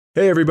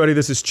Hey everybody,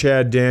 this is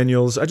Chad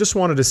Daniels. I just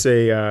wanted to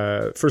say,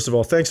 first of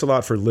all, thanks a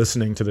lot for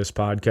listening to this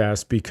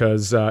podcast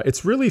because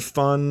it's really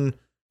fun.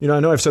 You know, I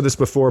know I've said this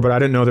before, but I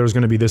didn't know there was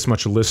going to be this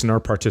much listener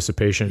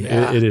participation.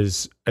 Yeah. It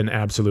is an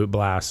absolute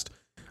blast.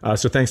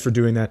 So thanks for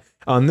doing that.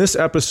 On this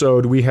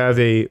episode, we have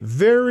a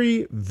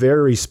very,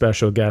 very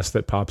special guest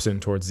that pops in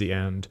towards the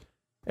end.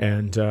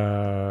 And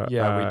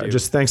we do.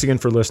 Just thanks again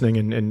for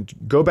listening and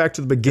go back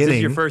to the beginning. This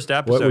is your first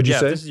episode. What would you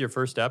say? This is your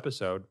first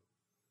episode.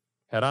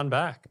 Head on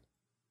back.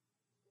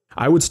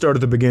 I would start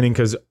at the beginning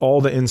because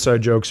all the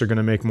inside jokes are going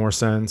to make more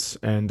sense,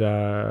 and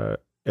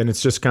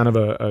it's just kind of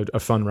a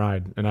fun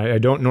ride. And I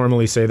don't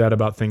normally say that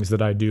about things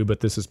that I do,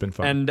 but this has been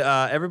fun. And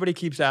everybody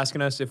keeps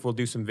asking us if we'll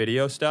do some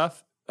video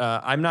stuff.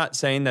 I'm not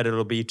saying that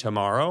it'll be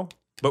tomorrow,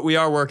 but we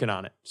are working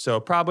on it. So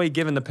probably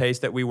given the pace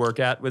that we work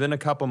at, within a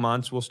couple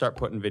months, we'll start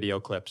putting video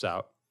clips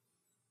out.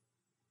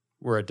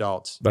 We're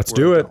adults. Let's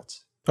do it.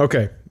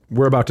 Okay,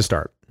 we're about to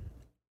start.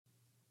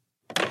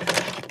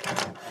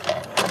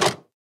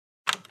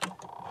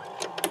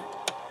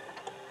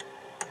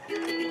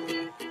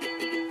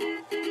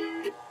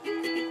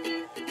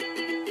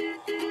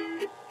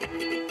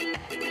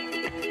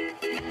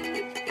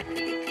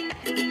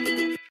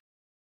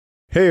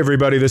 Hey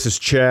everybody, this is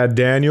Chad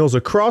Daniels.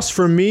 Across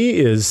from me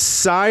is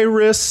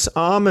Cyrus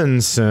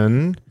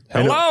Amundsen.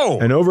 Hello!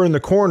 And over in the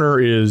corner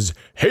is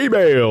Hey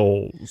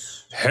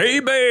Bales.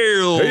 Hey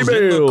Bales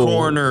in the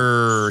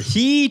corner.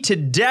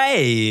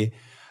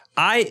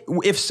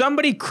 If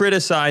somebody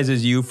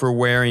criticizes you for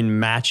wearing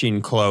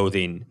matching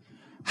clothing,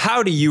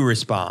 how do you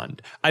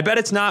respond? I bet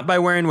it's not by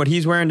wearing what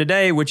he's wearing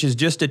today, which is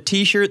just a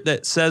t-shirt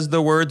that says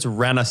the words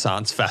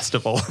Renaissance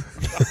Festival.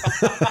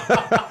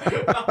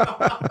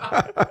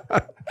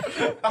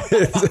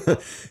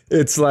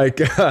 It's like,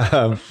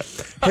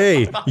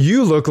 hey,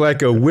 you look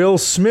like a Will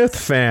Smith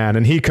fan.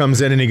 And he comes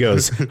in and he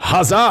goes,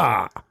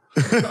 huzzah!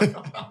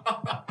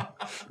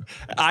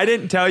 I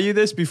didn't tell you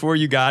this before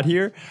you got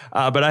here,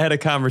 but I had a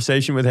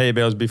conversation with Hay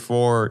Bales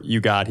before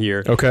you got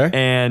here. Okay.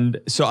 And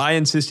so I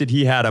insisted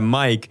he had a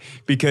mic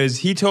because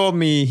he told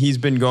me he's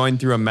been going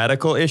through a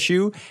medical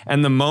issue.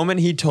 And the moment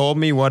he told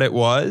me what it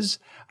was,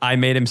 I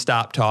made him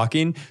stop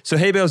talking. So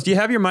Hay Bales, do you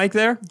have your mic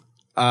there?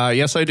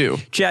 Yes, I do.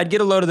 Chad, get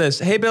a load of this.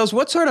 Hey, Bales,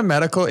 what sort of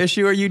medical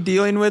issue are you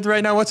dealing with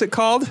right now? What's it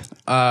called?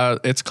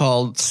 It's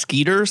called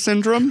Skeeter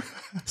syndrome.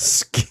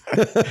 It's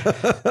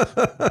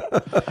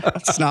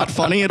not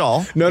funny at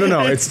all. No.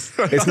 It's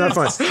not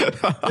fun.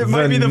 It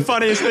might be the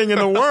funniest thing in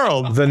the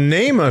world. The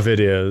name of it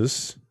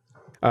is,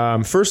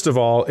 first of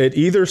all, it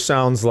either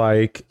sounds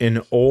like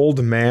an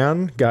old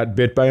man got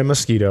bit by a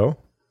mosquito.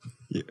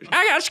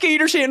 I got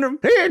Skeeter syndrome.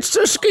 It's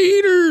the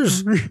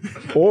Skeeters.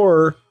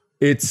 Or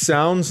it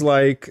sounds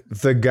like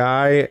the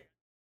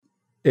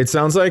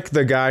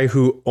guy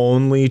who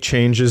only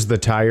changes the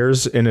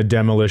tires in a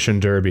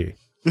demolition derby.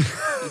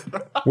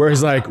 Where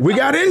he's like, we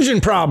got engine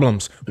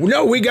problems.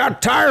 No, we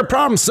got tire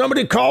problems.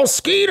 Somebody call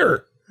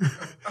Skeeter.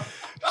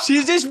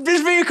 See, this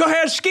vehicle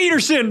has Skeeter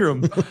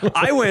syndrome.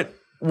 I went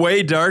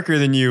way darker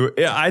than you.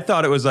 I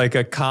thought it was like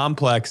a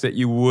complex that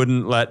you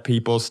wouldn't let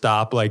people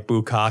stop like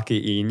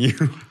bukkake-ing you.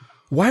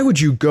 Why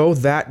would you go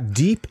that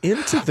deep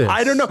into this?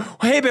 I don't know.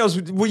 Hey, Bales,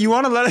 you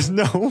want to let us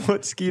know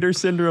what Skeeter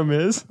syndrome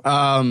is?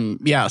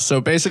 Yeah. So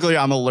basically,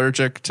 I'm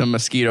allergic to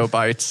mosquito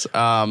bites.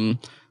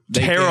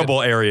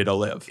 Terrible area to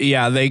live.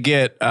 Yeah, they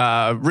get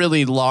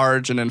really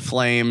large and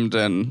inflamed,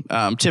 and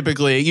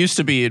typically it used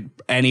to be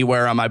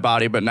anywhere on my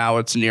body, but now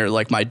it's near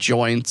like my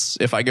joints.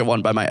 If I get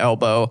one by my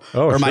elbow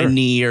or my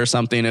knee or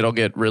something, it'll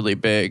get really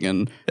big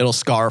and it'll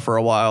scar for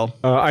a while.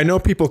 I know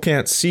people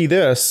can't see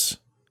this,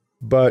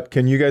 but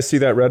can you guys see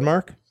that red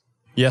mark?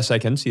 Yes, I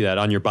can see that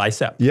on your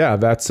bicep. Yeah,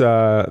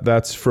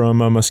 that's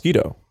from a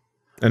mosquito.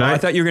 And I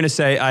thought you were going to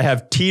say I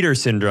have teeter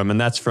syndrome,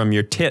 and that's from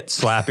your tits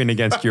slapping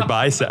against your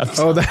biceps.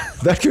 Oh,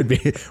 that could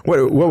be.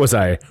 What was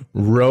I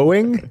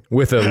rowing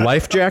with a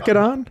life jacket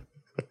on?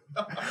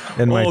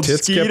 And my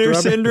tits kept rubbing?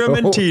 Syndrome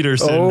and teeter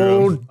syndrome.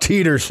 Oh,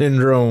 teeter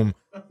syndrome.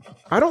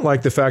 I don't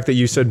like the fact that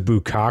you said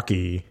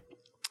bukkake.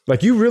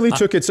 Like you really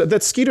took it.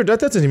 That Skeeter, that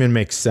doesn't even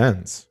make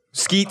sense.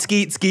 Skeet,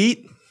 skeet,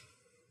 skeet.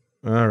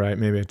 All right,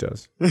 maybe it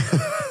does.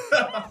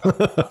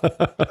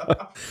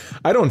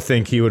 I don't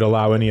think he would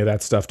allow any of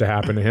that stuff to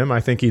happen to him. I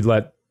think he'd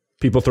let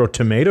people throw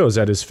tomatoes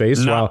at his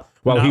face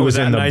while he was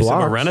in the nice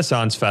block. Of a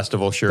Renaissance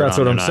Festival shirt. That's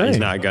what I'm saying. He's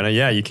not gonna.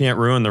 Yeah, you can't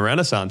ruin the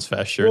Renaissance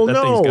Fest shirt. Well, that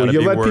no,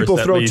 you let people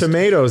throw least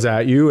tomatoes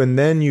at you, and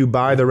then you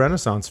buy the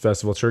Renaissance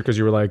Festival shirt because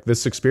you were like,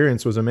 "This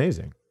experience was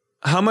amazing."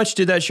 How much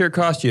did that shirt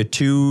cost you?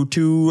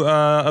 Two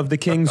of the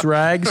King's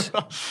rags?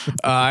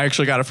 I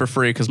actually got it for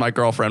free because my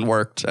girlfriend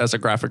worked as a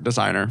graphic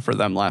designer for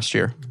them last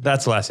year.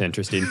 That's less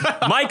interesting.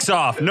 Mic's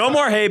off. No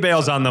more hay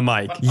bales on the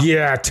mic.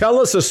 Yeah, tell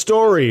us a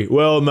story.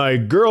 Well, my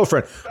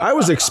girlfriend. I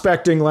was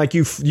expecting like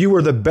you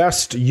were the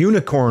best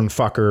unicorn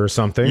fucker or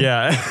something.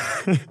 Yeah.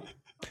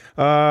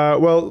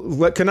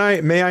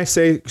 May I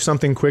say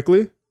something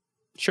quickly?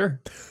 Sure.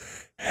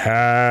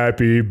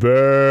 Happy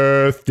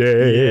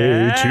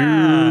birthday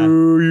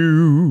to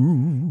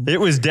you. It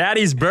was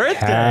Daddy's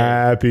birthday.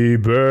 Happy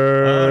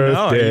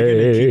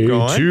birthday you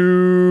gonna keep going?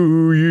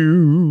 to you.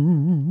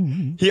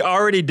 He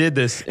already did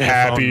this in a phone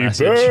Happy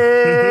message.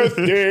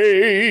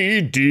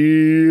 birthday,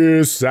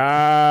 dear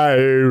Cyrus.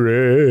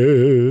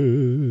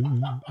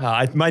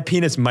 My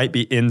penis might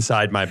be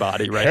inside my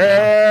body right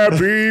now.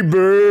 Happy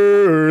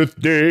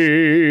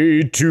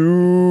birthday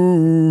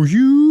to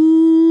you.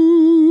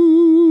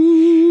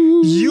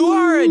 You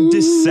are a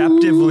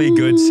deceptively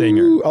good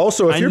singer.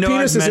 Also, if I your know penis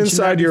I've is mentioned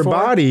inside that your before.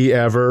 body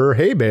ever,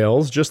 hey,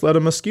 Bales, just let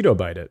a mosquito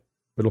bite it.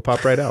 It'll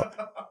pop right out.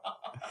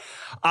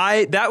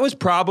 That was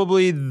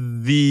probably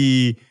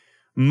the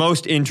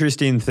most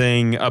interesting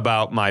thing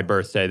about my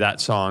birthday, that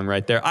song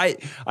right there. I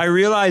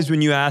realized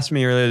when you asked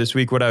me earlier this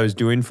week what I was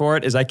doing for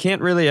it is I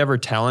can't really ever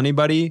tell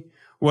anybody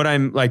what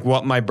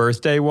my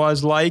birthday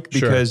was like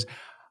because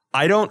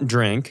I don't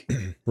drink.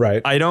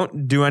 Right. I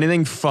don't do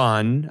anything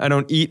fun. I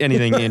don't eat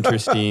anything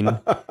interesting.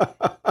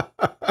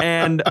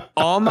 And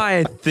all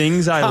my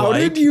things I How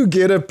like. did you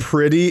get a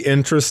pretty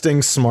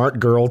interesting,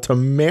 smart girl to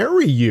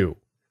marry you?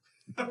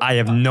 I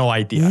have no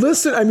idea.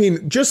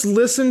 Just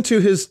listen to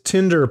his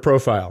Tinder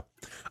profile.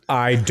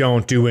 I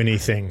don't do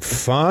anything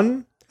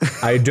fun.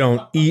 I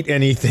don't eat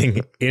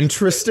anything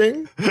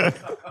interesting.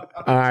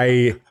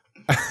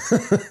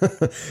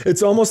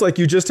 It's almost like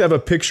you just have a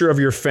picture of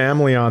your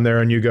family on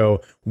there and you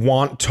go,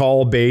 want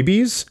tall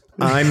babies?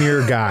 I'm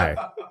your guy.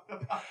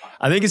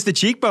 I think it's the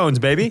cheekbones,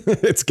 baby.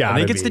 It's gotta be. I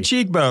think it's the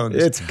cheekbones.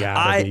 It's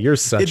gotta be. You're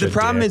such a The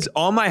problem dick. is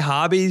all my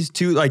hobbies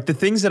too, like the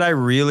things that I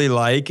really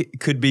like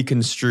could be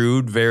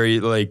construed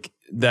very like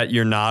that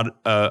you're not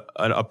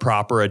a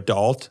proper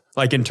adult,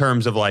 like in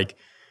terms of like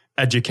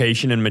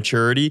education and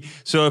maturity.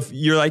 So if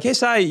you're like, hey,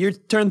 Sai, you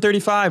turned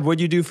 35. What'd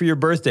you do for your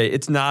birthday?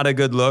 It's not a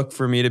good look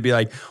for me to be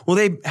like, well,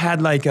 they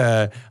had like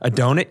a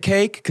donut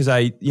cake because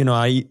I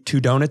eat 2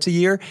 donuts a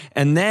year.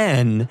 And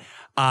then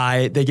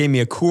they gave me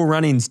a Cool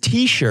Runnings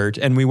t-shirt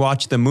and we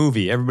watched the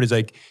movie. Everybody's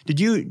like,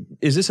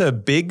 is this a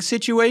Big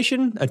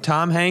situation? A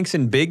Tom Hanks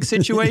and Big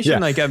situation? Yeah.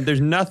 Like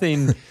there's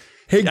nothing.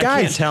 Hey I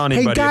guys, can't tell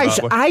anybody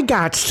about what- I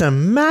got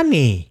some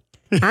money.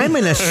 I'm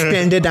gonna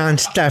spend it on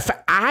stuff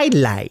I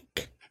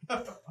like.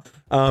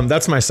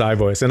 That's my Psy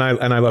voice, and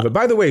I love it.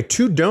 By the way,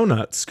 2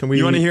 donuts. Can we?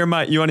 You want to hear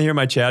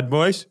my Chad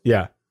voice?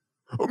 Yeah.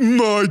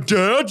 My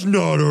dad's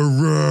not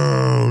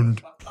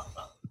around.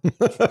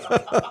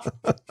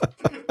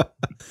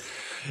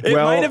 It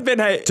Well, might have been.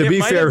 to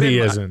be fair, he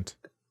isn't.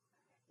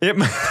 It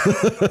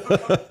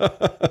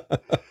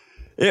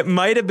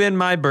might have been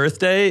my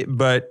birthday,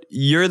 but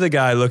you're the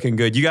guy looking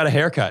good. You got a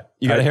haircut.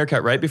 You got a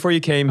haircut right before you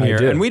came here.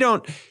 did. And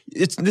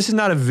this is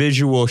not a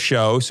visual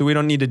show, so we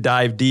don't need to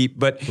dive deep,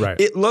 but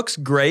It looks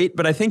great.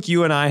 But I think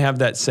you and I have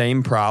that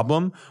same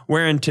problem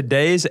where in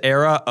today's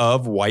era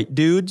of white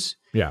dudes,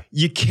 when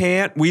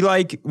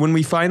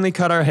we finally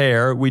cut our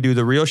hair, we do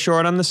the real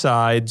short on the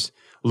sides,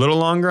 a little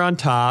longer on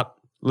top,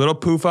 little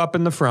poof up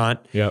in the front.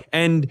 Yep.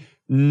 And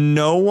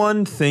no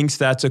one thinks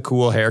that's a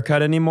cool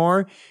haircut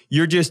anymore.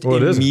 You're just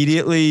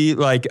immediately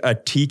like a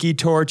tiki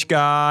torch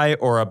guy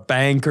or a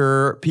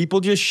banker. People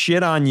just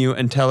shit on you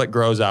until it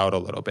grows out a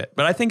little bit.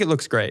 But I think it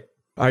looks great.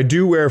 I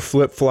do wear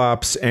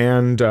flip-flops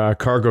and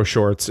cargo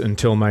shorts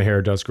until my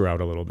hair does grow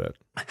out a little bit.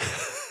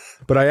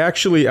 But I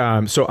actually,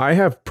 so I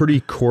have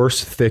pretty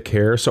coarse, thick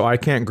hair, so I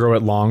can't grow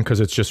it long because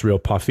it's just real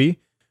puffy.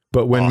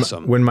 But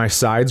when my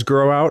sides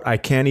grow out, I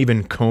can't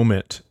even comb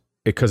it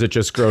because it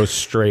just grows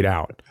straight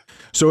out.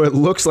 So it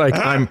looks like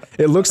I'm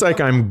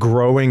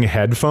growing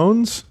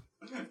headphones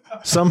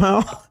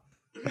somehow.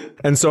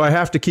 And so I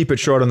have to keep it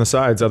short on the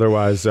sides.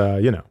 Otherwise,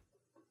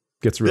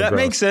 gets real gross.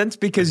 Makes sense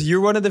because you're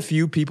one of the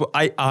few people,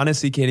 I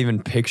honestly can't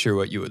even picture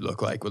what you would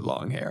look like with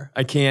long hair.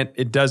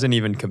 It doesn't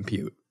even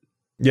compute.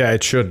 Yeah,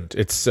 it shouldn't.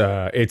 It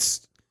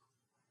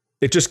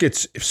just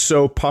gets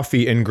so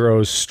puffy and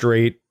grows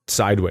straight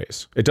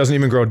sideways. It doesn't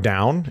even grow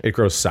down. It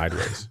grows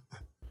sideways.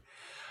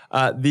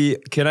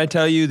 Can I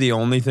tell you the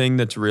only thing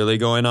that's really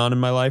going on in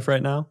my life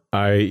right now?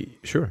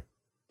 Sure.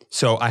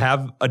 So I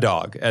have a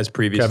dog, as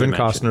previously Kevin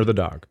mentioned. Costner, the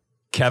dog.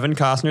 Kevin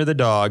Costner, the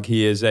dog.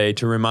 He is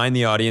to remind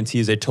the audience, he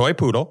is a toy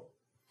poodle.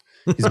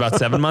 He's about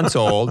 7 months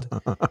old.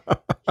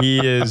 He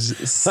is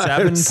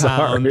 7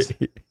 pounds.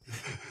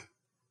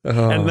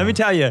 And let me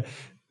tell you,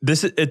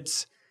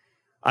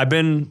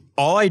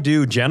 all I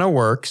do, Jenna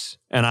works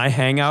and I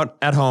hang out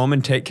at home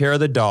and take care of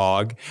the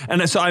dog.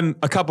 And so I'm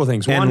a couple of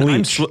things. And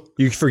leech.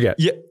 You forget.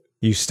 Yeah.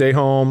 You stay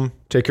home,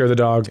 take care of the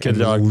dog,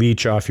 and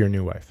leech off your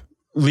new wife.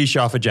 Leash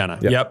off of Jenna.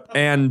 Yep.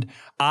 And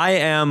I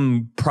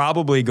am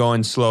probably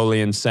going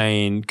slowly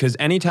insane because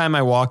anytime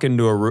I walk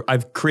into a room,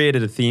 I've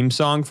created a theme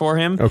song for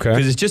him. Okay.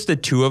 Because it's just the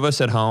 2 of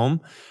us at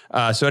home.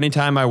 So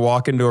anytime I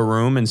walk into a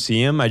room and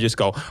see him, I just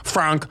go,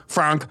 Frank,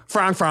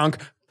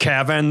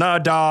 Kevin the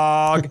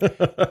dog.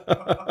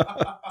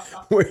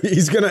 Wait,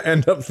 he's going to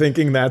end up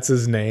thinking that's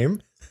his name.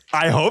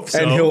 I hope so.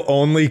 And he'll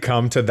only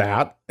come to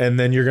that. And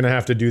then you're going to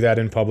have to do that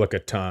in public a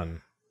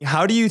ton.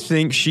 How do you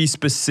think she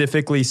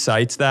specifically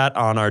cites that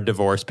on our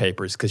divorce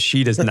papers? Because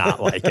she does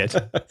not like it.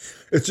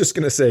 It's just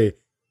going to say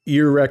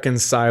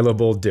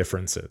irreconcilable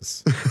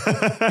differences.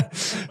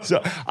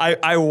 So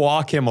I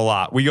walk him a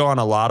lot. We go on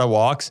a lot of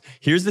walks.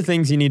 Here's the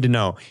things you need to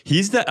know.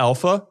 He's the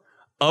alpha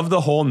of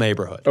the whole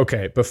neighborhood.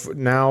 Okay, but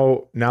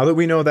now that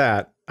we know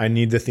that, I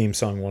need the theme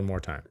song one more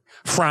time.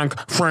 Frank,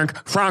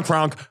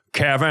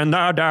 Kevin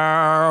the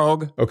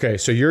dog. Okay,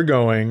 so you're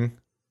going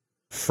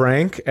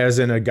Frank as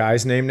in a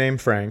guy's name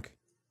named Frank,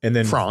 and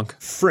then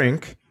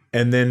Frink,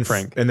 and then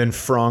Frank, and then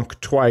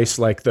Franc twice,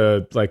 like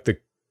the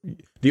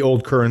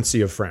old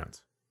currency of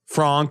France.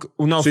 Frank.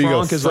 No, so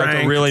Frank is Frank,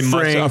 like a really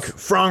Frank.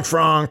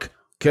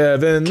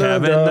 Kevin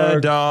the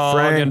dog.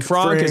 And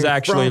Frank is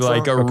actually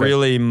like a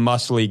really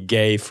muscly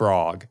gay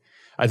frog.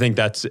 I think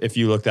that's, if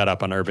you look that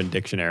up on Urban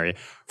Dictionary.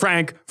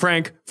 Frank,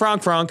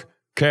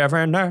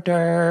 Kevin the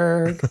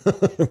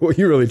dog. Well,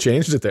 you really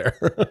changed it there.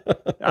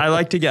 I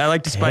like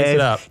to spice it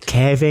up.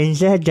 Kevin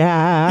the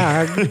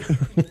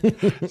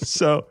dog.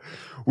 So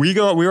we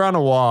were on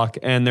a walk,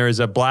 and there's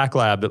a black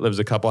lab that lives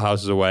a couple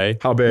houses away.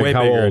 How big? Way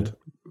How bigger. old?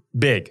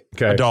 Big.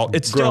 Okay. Adult.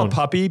 It's grown. still a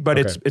puppy, but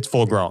it's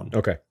full grown.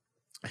 Okay.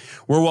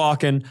 We're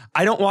walking.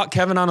 I don't want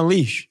Kevin on a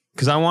leash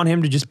because I want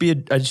him to just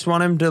I just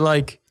want him to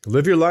like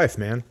live your life,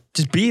 man.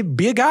 Just be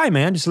a guy,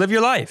 man. Just live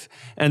your life.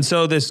 And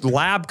so this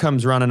lab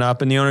comes running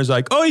up, and the owner's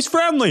like, "Oh, he's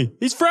friendly.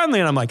 He's friendly."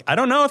 And I'm like, "I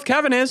don't know if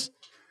Kevin is.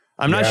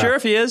 I'm not sure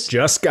if he is."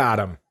 Just got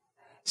him.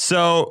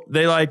 So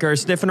they like are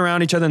sniffing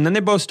around each other, and then they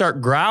both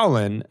start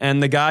growling.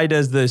 And the guy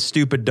does the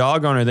stupid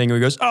dog owner thing where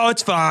he goes, "Oh,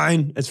 it's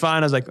fine. It's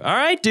fine." I was like, "All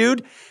right,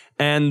 dude."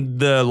 And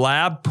the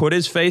lab put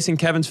his face in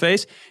Kevin's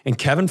face, and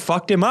Kevin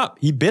fucked him up.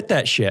 He bit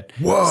that shit.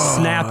 What?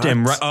 Snapped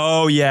him.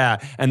 Oh, yeah.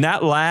 And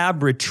that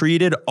lab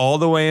retreated all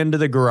the way into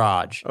the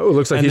garage. Oh, it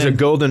looks like he's a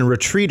golden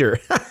retreater.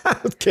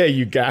 Okay,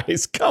 you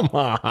guys, come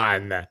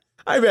on.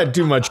 I've had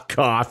too much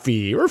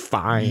coffee. We're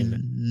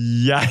fine.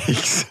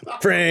 Yikes.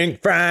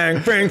 Frank,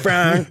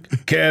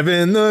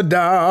 Kevin the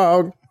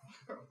dog.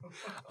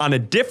 On a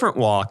different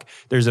walk,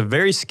 there's a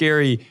very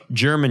scary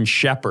German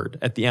shepherd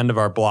at the end of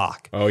our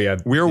block. Oh, yeah.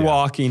 We're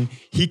walking.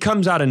 He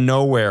comes out of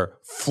nowhere,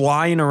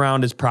 flying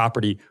around his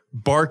property,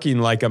 barking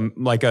like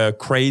a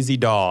crazy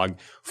dog,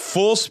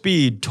 full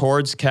speed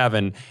towards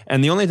Kevin.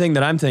 And the only thing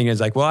that I'm thinking is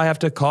like, well, I have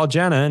to call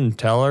Jenna and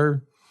tell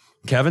her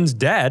Kevin's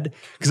dead.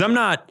 Because I'm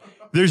not...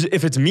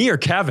 if it's me or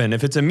Kevin,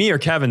 if it's a me or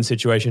Kevin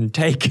situation,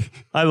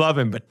 I love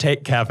him, but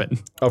take Kevin.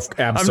 Oh,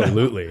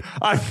 absolutely.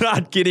 I'm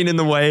not getting in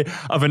the way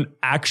of an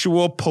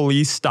actual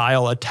police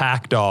style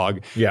attack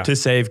dog to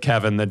save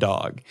Kevin the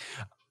dog.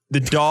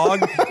 The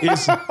dog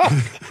is...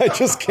 I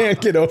just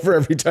can't get over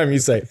every time you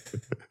say,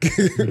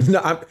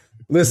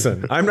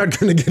 listen, I'm not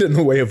going to get in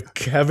the way of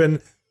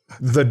Kevin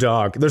the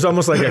dog. There's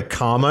almost like a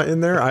comma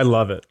in there. I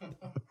love it.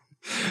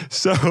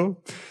 So...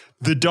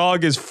 the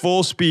dog is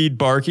full speed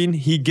barking.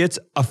 He gets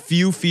a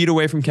few feet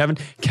away from Kevin.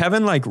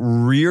 Kevin like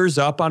rears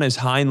up on his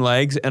hind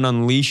legs and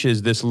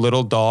unleashes this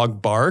little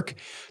dog bark.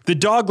 The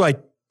dog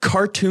like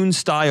cartoon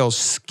style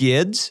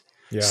skids,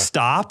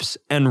 stops,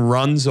 and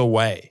runs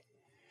away.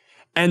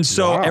 And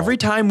so every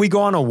time we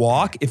go on a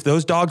walk, if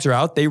those dogs are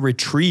out, they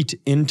retreat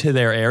into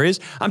their areas.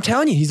 I'm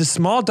telling you, he's a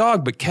small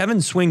dog, but Kevin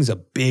swings a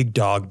big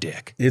dog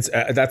dick.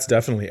 That's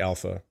definitely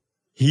alpha.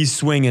 He's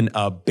swinging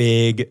a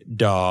big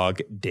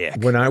dog dick.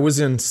 When I was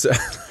in,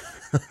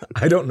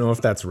 I don't know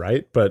if that's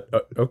right, but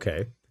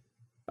okay.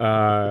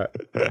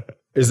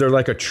 Is there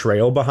like a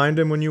trail behind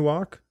him when you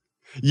walk?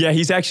 Yeah,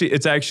 it's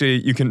actually,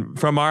 you can,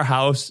 from our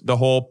house, the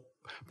whole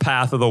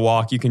path of the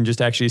walk, you can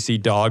just actually see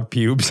dog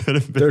pubes.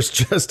 There's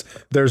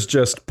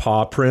just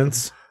paw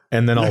prints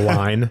and then a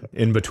line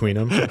in between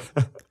them.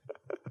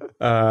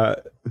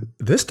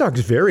 This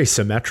dog's very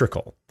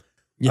symmetrical.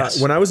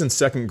 Yes. When I was in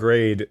second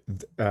grade,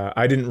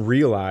 I didn't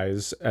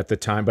realize at the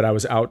time, but I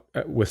was out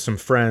with some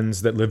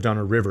friends that lived on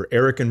a river.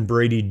 Eric and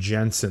Brady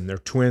Jensen. They're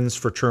twins,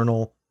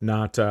 fraternal,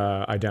 not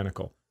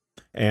identical.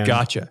 And,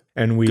 gotcha.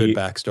 And good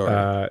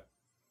backstory.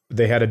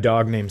 They had a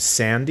dog named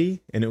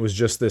Sandy, and it was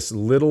just this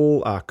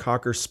little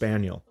Cocker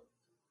Spaniel.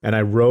 And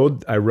I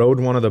rode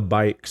one of the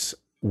bikes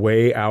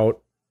way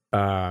out,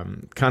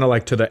 kind of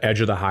like to the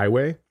edge of the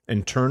highway,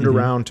 and turned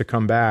around to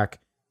come back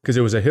because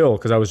it was a hill.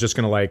 Because I was just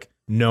gonna like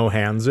no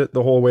hands it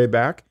the whole way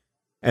back,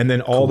 and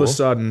then all of a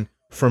sudden,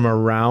 from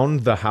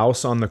around the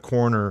house on the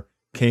corner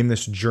came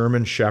this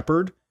German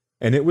Shepherd,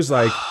 and it was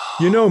like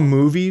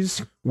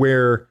movies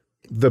where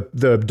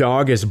the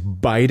dog is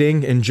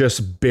biting and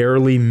just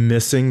barely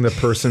missing the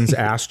person's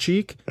ass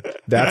cheek.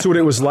 That's what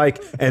it was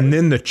like. And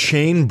then the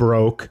chain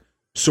broke,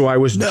 so I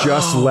was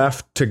just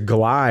left to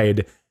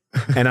glide.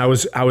 And I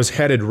was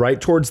headed right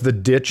towards the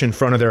ditch in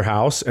front of their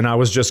house, and I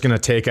was just going to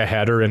take a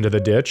header into the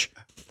ditch.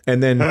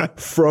 And then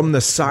from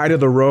the side of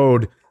the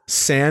road,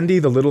 Sandy,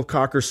 the little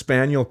Cocker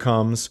Spaniel,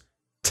 comes,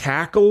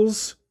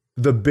 tackles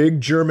the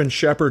big German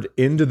Shepherd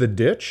into the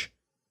ditch.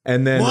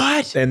 And then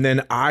And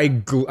then I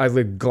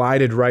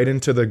glided right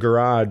into the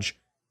garage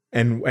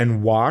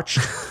and watched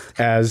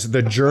as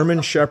the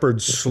German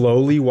Shepherd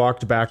slowly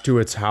walked back to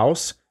its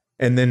house.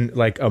 And then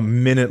like a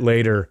minute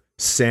later,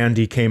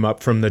 Sandy came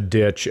up from the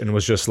ditch and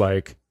was just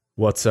like,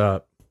 "What's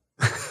up?"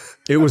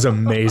 It was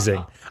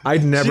amazing.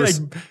 I'd never...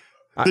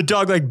 the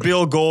dog like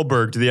Bill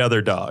Goldberg to the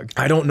other dog.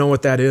 I don't know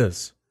what that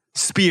is.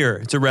 Spear.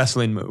 It's a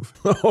wrestling move.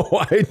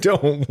 Oh, I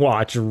don't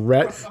watch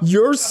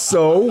You're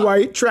so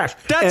white trash.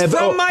 That's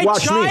from my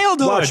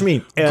childhood. Watch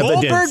me.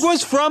 Evidence. Goldberg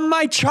was from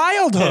my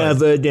childhood.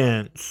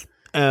 Evidence.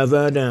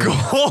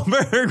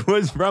 Goldberg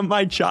was from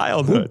my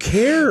childhood. Who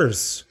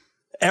cares?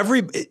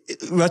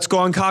 Let's go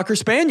on Cocker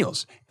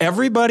Spaniels.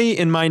 Everybody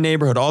in my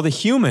neighborhood, all the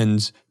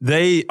humans,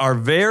 they are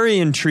very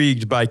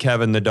intrigued by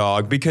Kevin the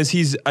dog because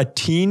he's a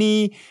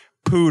teeny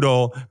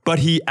poodle, but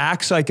he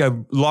acts like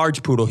a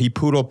large poodle. He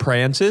poodle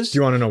prances. Do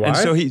you want to know why? And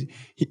so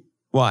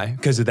why?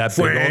 Because of that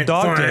big old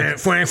dog dick.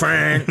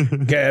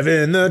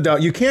 Kevin the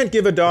dog. You can't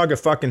give a dog a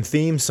fucking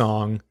theme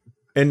song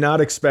and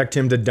not expect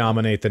him to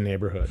dominate the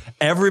neighborhood.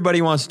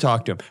 Everybody wants to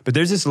talk to him. But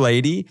there's this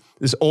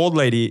old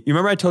lady. You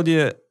remember I told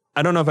you,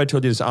 I don't know if I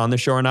told you this on the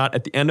show or not.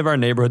 At the end of our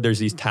neighborhood, there's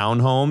these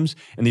townhomes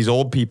and these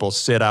old people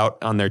sit out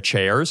on their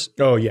chairs.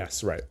 Oh,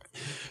 yes, right.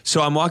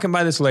 So I'm walking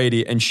by this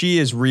lady and she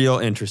is real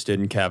interested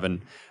in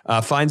Kevin.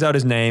 Finds out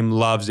his name,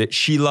 loves it.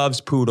 She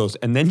loves poodles.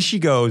 And then she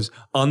goes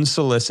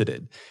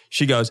unsolicited.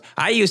 She goes,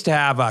 I used to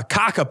have a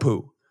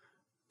cockapoo.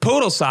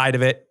 Poodle side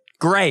of it,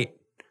 great.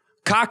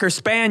 Cocker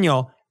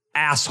Spaniel,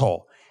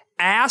 asshole.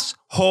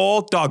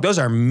 Asshole dog. Those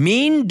are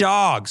mean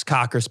dogs,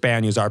 Cocker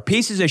Spaniels are.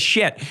 Pieces of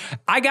shit.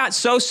 I got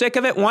so sick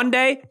of it one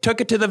day,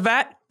 took it to the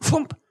vet,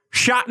 thump,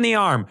 shot in the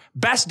arm.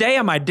 Best day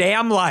of my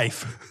damn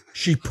life.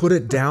 She put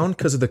it down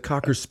because of the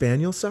Cocker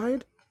Spaniel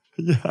side?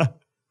 Yeah.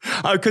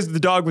 Because the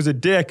dog was a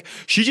dick.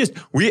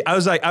 I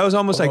was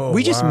almost like,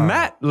 we just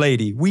met,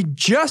 lady. We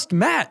just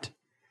met.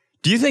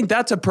 Do you think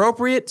that's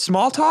appropriate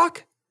small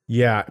talk?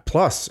 Yeah.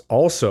 Plus,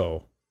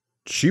 also,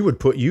 she would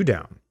put you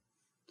down.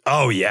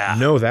 Oh, yeah.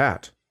 Know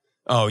that.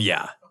 Oh,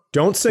 yeah.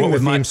 Don't sing the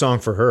theme song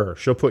for her.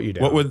 She'll put you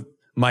down. What with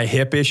my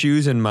hip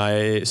issues and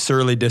my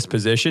surly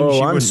disposition?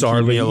 Oh, I'm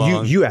sorry.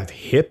 You have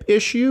hip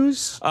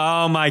issues?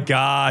 Oh, my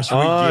gosh. We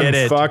get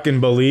it.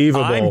 Unfucking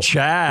believable. I'm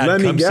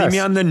Chad. Come see me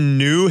on the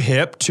new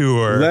hip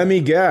tour. Let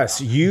me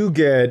guess. You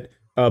get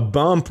a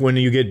bump when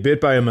you get bit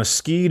by a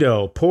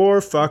mosquito.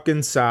 Poor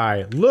fucking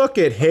Cy. Look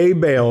at hay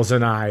bales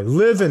and I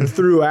living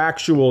through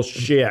actual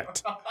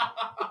shit.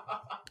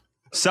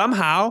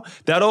 Somehow,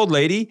 that old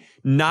lady,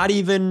 not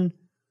even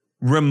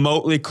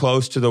remotely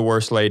close to the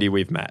worst lady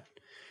we've met.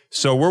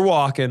 So we're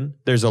walking.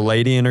 There's a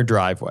lady in her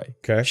driveway.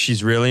 Okay.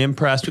 She's really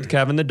impressed with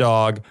Kevin the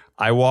dog.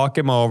 I walk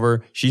him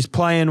over. She's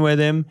playing with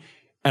him.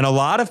 And a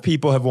lot of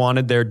people have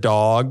wanted their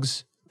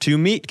dogs to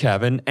meet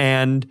Kevin.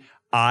 And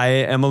I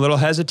am a little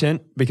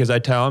hesitant because I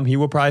tell him he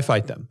will probably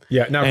fight them.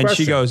 Yeah. Now, and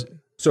question. She goes,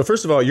 so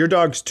first of all, your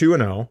dog's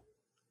 2-0.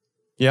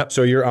 Yep.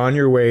 So you're on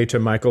your way to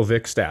Michael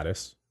Vick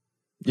status.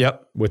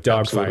 Yep. With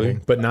dog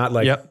fighting, but not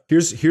like,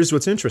 here's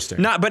what's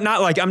interesting. I'm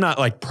not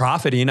like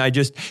profiting.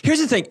 Here's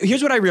the thing.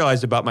 Here's what I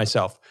realized about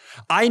myself.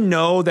 I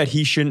know that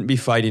he shouldn't be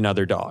fighting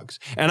other dogs.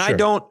 And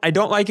sure. I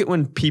don't like it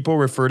when people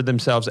refer to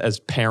themselves as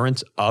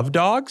parents of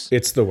dogs.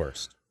 It's the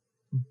worst.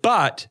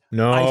 But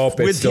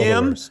it's still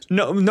the worst.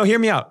 No, hear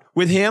me out.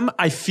 With him,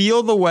 I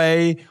feel the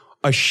way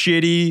a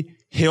shitty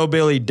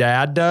hillbilly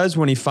dad does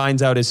when he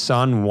finds out his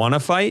son won a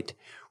fight,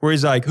 where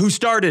he's like, who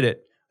started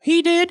it?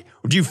 He did.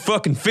 Would you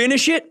fucking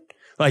finish it?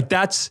 Like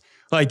that's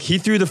like he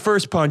threw the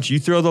first punch, you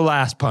throw the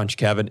last punch,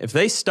 Kevin. If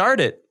they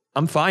start it,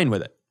 I'm fine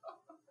with it.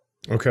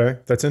 Okay,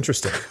 that's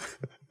interesting.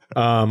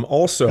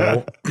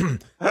 Also,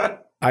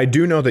 I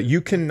do know that you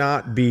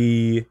cannot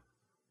be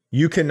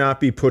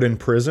put in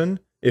prison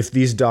if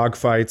these dog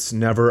fights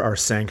never are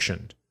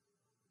sanctioned.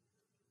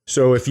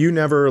 So if you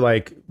never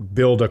like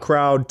build a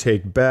crowd,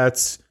 take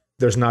bets,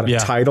 there's not a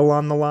title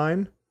on the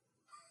line.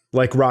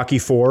 Like Rocky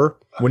IV,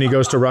 when he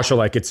goes to Russia,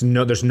 like there's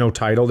no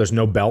title, there's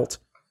no belt.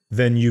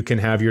 Then you can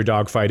have your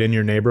dog fight in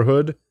your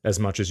neighborhood as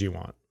much as you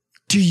want.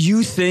 Do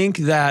you think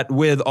that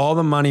with all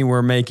the money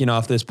we're making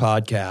off this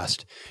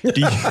podcast,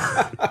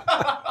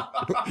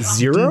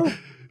 zero?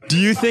 Do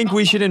you think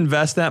we should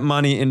invest that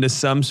money into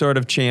some sort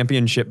of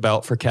championship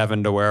belt for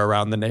Kevin to wear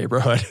around the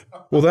neighborhood?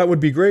 Well, that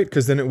would be great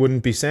because then it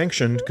wouldn't be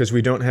sanctioned because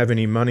we don't have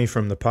any money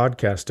from the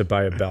podcast to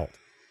buy a belt.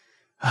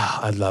 Oh,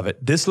 I love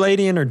it. This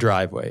lady in her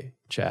driveway,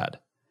 Chad.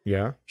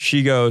 Yeah.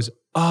 She goes,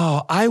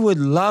 oh, I would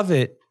love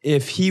it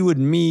if he would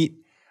meet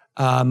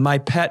my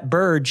pet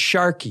bird,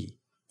 Sharky.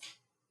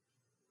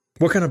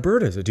 What kind of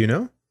bird is it? Do you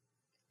know?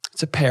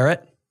 It's a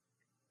parrot.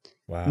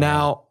 Wow.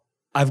 Now,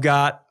 I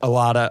got a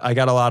lot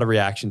of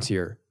reactions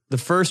here. The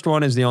first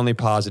one is the only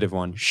positive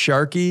one.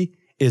 Sharky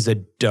is a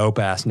dope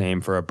ass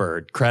name for a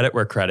bird. Credit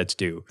where credit's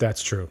due.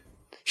 That's true.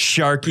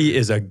 Sharky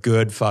is a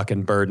good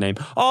fucking bird name.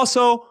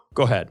 Also,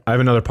 go ahead. I have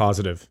another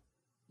positive.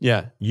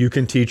 Yeah. You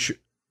can teach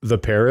the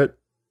parrot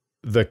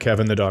the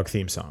Kevin the Dog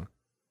theme song.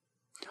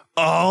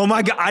 Oh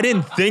my God, I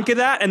didn't think of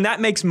that. And that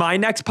makes my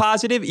next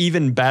positive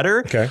even better.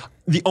 Okay.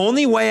 The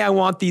only way I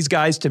want these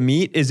guys to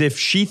meet is if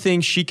she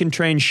thinks she can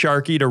train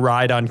Sharky to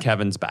ride on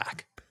Kevin's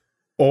back.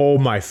 Oh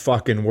my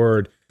fucking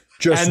word.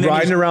 Just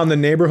riding around the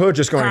neighborhood,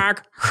 just going.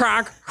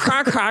 Crack.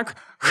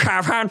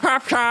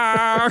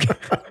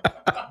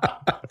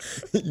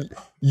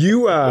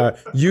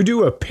 You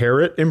do a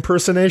parrot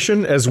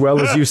impersonation as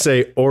well as you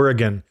say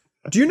Oregon.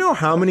 Do you know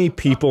how many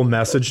people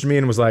messaged me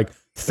and was like,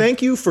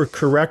 Thank you for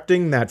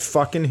correcting that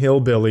fucking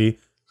hillbilly.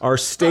 Our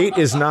state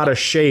is not a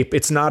shape.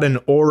 It's not an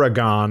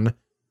Oregon.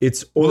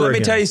 It's Oregon. Well, let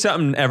me tell you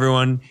something,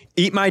 everyone.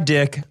 Eat my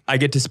dick. I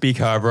get to speak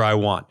however I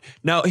want.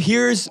 Now,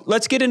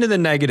 let's get into the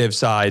negative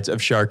sides of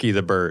Sharky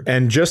the Bird.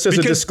 And just as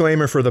a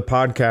disclaimer for the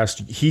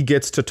podcast, he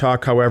gets to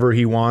talk however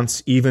he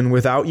wants, even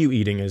without you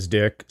eating his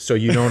dick, so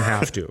you don't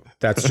have to.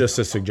 That's just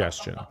a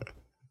suggestion.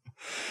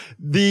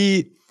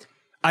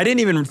 I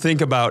didn't even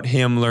think about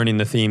him learning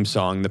the theme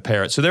song, the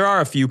parrot. So there are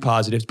a few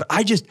positives, but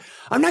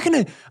I'm not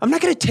gonna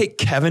take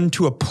Kevin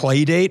to a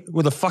play date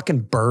with a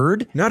fucking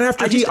bird. Not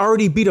after he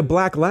already beat a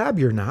black lab.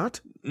 You're not.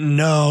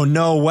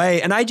 No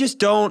way. And I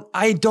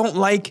don't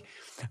like.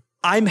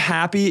 I'm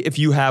happy if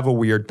you have a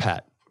weird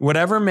pet,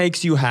 whatever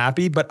makes you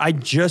happy. But I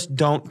just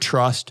don't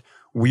trust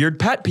weird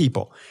pet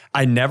people.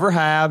 I never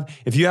have.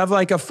 If you have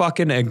like a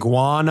fucking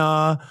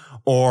iguana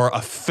or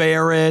a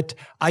ferret,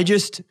 I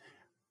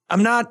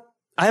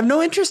have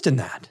no interest in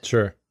that.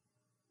 Sure.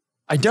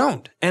 I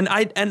don't. And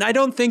I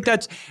don't think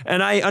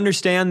and I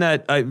understand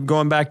that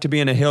going back to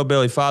being a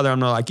hillbilly father, I'm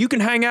not like, you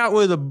can hang out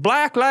with a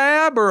black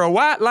lab or a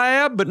white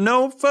lab, but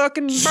no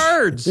fucking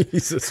birds.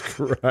 Jesus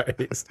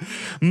Christ.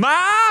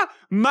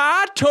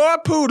 My toy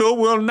poodle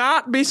will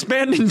not be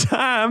spending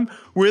time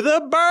with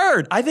a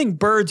bird. I think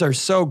birds are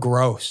so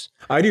gross.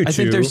 I do too. I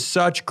think they're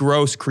such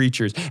gross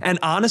creatures. And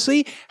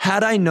honestly,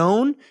 had I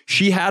known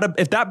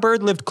if that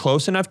bird lived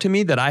close enough to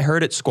me that I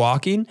heard it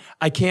squawking,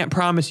 I can't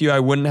promise you I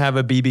wouldn't have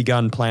a BB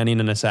gun planning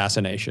an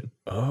assassination.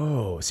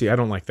 Oh, see, I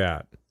don't like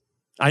that.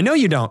 I know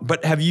you don't,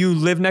 but have you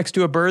lived next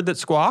to a bird that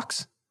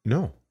squawks?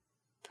 No.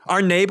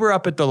 Our neighbor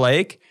up at the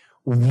lake,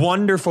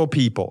 wonderful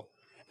people.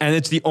 And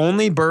it's the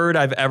only bird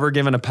I've ever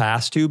given a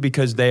pass to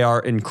because they are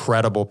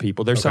incredible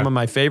people. They're some of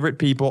my favorite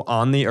people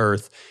on the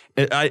earth.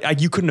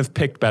 You couldn't have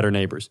picked better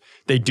neighbors.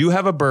 They do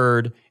have a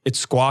bird. It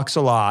squawks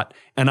a lot.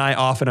 And I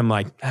often am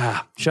like,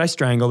 should I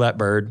strangle that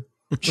bird?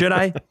 Should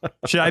I?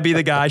 Should I be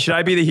the guy? Should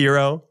I be the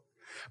hero?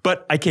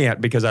 But I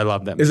can't because I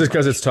love them. Is it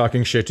because it's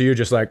talking shit to you?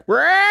 Just like,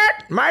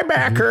 Rat, my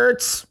back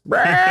hurts.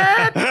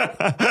 Rat.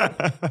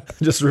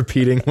 Just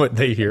repeating what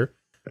they hear.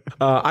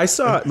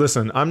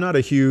 Listen, I'm not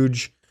a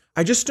huge...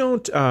 I just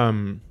don't.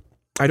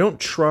 I don't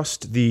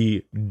trust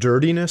the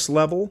dirtiness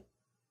level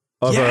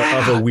of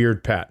a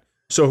weird pet.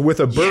 So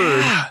with a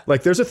bird,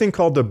 like there's a thing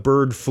called the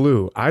bird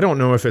flu. I don't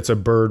know if it's a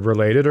bird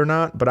related or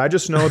not, but I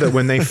just know that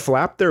when they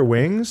flap their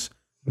wings,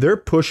 they're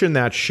pushing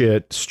that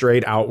shit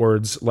straight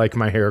outwards like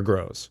my hair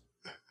grows,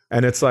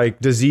 and it's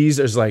like disease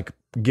is like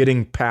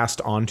getting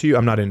passed on to you.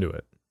 I'm not into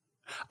it.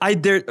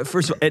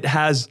 First of all,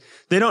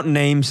 they don't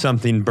name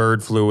something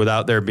bird flu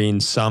without there being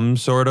some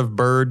sort of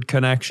bird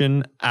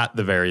connection at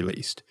the very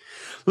least.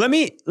 Let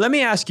me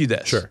ask you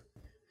this. Sure.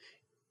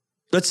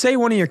 Let's say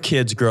one of your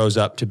kids grows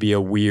up to be a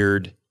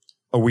weird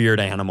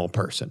animal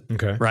person.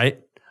 Okay. Right?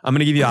 I'm going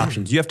to give you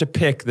options. You have to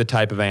pick the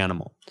type of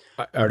animal.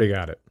 I already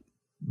got it.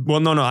 Well,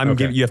 no,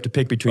 you have to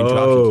pick between two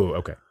options. Oh,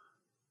 okay.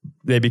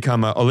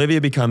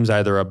 Olivia becomes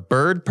either a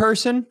bird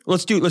person.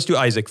 Let's do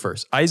Isaac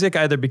first. Isaac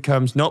either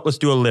becomes, let's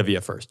do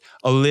Olivia first.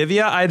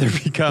 Olivia either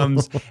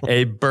becomes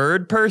a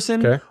bird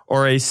person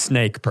or a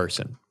snake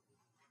person.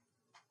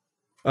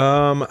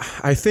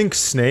 I think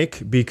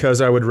snake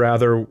because I would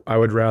rather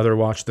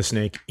watch the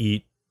snake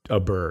eat a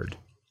bird.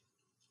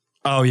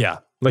 Oh yeah.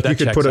 Like you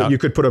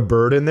could put a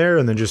bird in there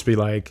and then just be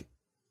like,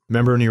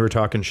 remember when you were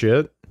talking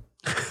shit?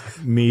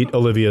 Meet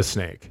Olivia's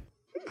snake.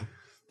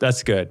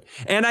 That's good.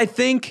 And I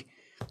think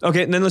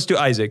okay, and then let's do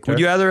Isaac. Would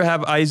you rather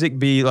have Isaac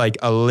be like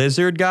a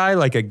lizard guy,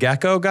 like a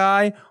gecko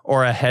guy,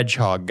 or a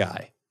hedgehog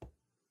guy?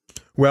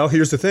 Well,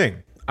 here's the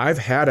thing. I've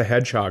had a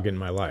hedgehog in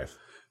my life.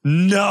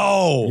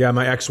 No. Yeah,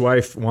 my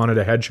ex-wife wanted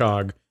a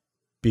hedgehog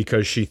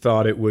because she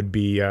thought it would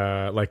be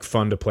like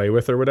fun to play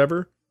with or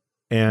whatever.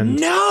 And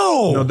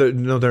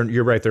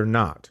you're right, they're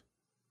not.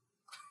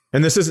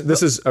 And this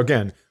is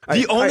again.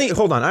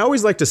 Hold on. I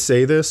always like to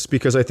say this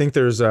because I think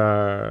there's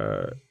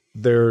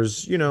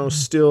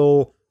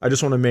still. I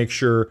just want to make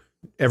sure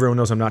everyone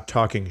knows I'm not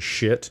talking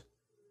shit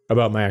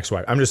about my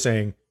ex-wife. I'm just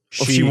saying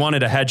if she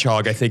wanted a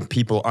hedgehog, I think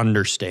people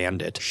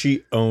understand it.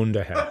 She owned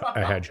a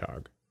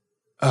hedgehog.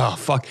 Oh,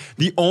 fuck.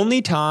 The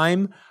only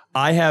time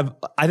I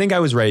think I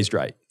was raised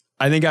right.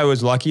 I think I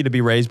was lucky to be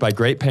raised by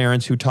great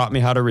parents who taught me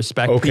how to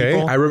respect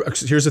people.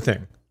 Here's the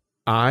thing.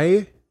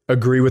 I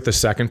agree with the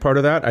second part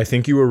of that. I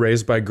think you were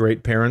raised by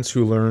great parents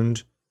who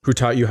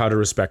taught you how to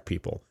respect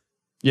people.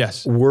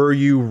 Yes. Were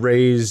you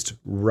raised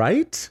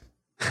right?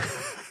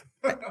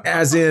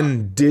 As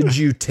in, did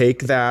you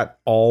take that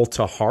all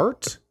to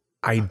heart?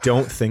 I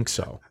don't think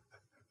so.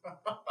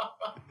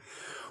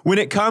 When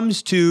it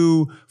comes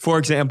to, for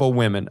example,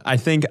 women, I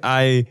think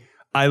I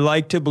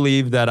like to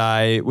believe that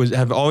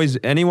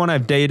anyone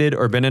I've dated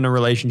or been in a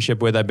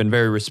relationship with, I've been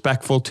very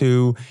respectful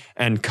to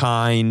and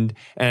kind.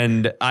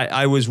 And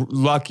I was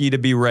lucky to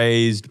be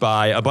raised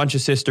by a bunch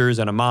of sisters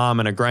and a mom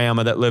and a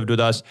grandma that lived with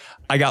us.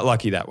 I got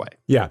lucky that way.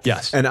 Yeah.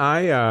 Yes. And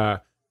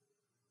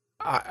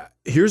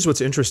here's what's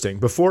interesting.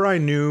 Before I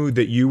knew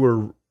that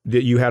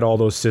you had all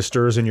those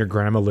sisters and your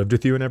grandma lived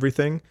with you and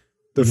everything,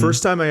 the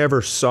first time I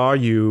ever saw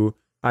you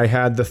I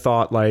had the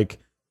thought like,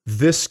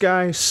 this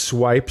guy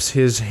swipes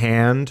his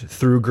hand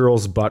through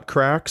girls' butt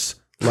cracks,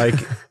 like,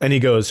 and he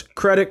goes,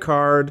 credit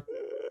card.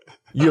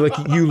 You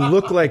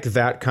look like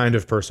that kind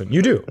of person.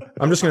 You do.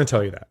 I'm just going to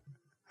tell you that.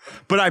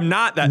 But I'm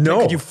not that.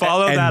 No. Could you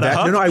follow that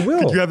up? No, I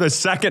will. Could you have the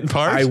second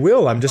part? I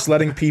will. I'm just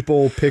letting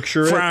people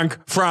picture Frank.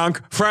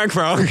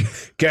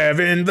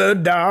 Kevin the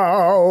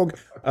dog.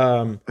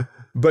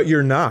 But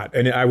you're not.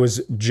 And I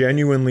was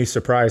genuinely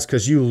surprised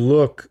because you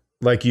look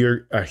like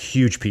you're a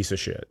huge piece of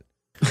shit.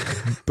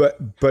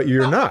 but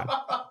you're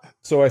not.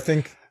 So I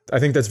think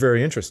that's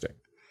very interesting.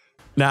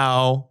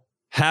 Now,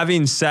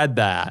 having said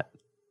that,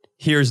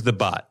 here's the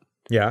but.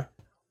 Yeah.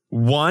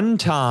 One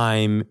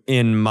time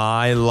in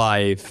my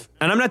life,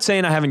 and I'm not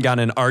saying I haven't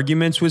gotten in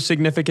arguments with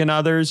significant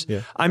others.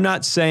 Yeah. I'm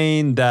not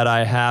saying that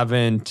I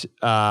haven't,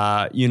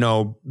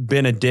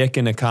 been a dick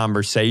in a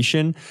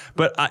conversation,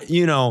 but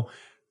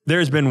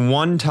there's been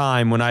one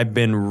time when I've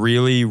been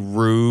really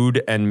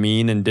rude and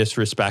mean and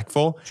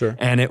disrespectful. Sure.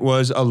 And it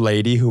was a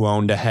lady who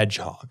owned a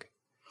hedgehog.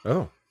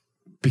 Oh.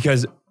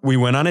 Because we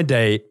went on a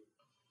date.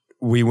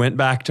 We went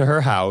back to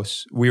her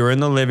house. We were in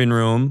the living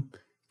room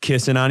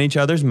kissing on each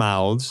other's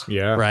mouths.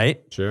 Yeah.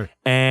 Right? Sure.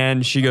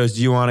 And she goes,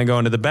 do you want to go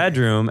into the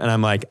bedroom? And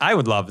I'm like, I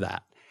would love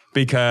that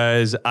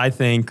because I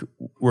think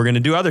we're going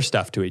to do other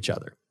stuff to each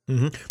other.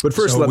 Mm-hmm. But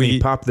first, let me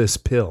pop this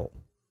pill.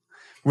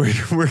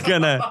 We're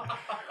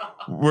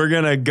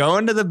gonna go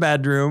into the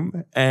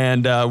bedroom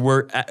and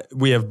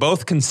we have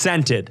both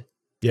consented.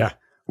 Yeah.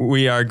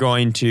 We are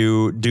going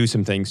to do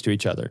some things to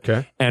each other.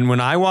 Okay. And when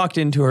I walked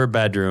into her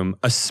bedroom,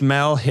 a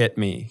smell hit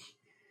me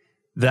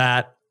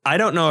that I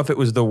don't know if it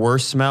was the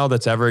worst smell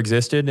that's ever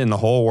existed in the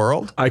whole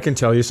world. I can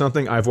tell you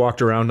something. I've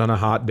walked around on a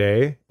hot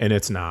day and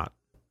it's not.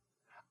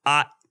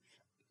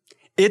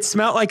 It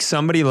smelled like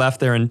somebody left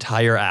their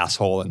entire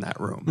asshole in that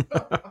room.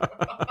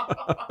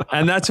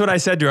 And that's what I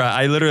said to her.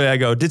 I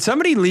go, did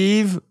somebody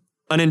leave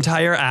an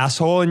entire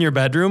asshole in your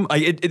bedroom?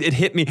 It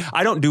hit me.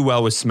 I don't do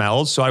well with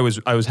smells, so I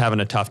was having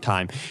a tough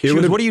time. She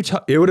goes, what are you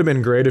It would have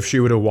been great if she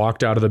would have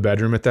walked out of the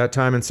bedroom at that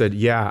time and said,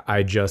 yeah,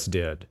 I just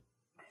did.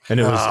 And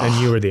and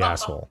you were the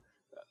asshole.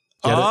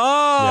 Get it?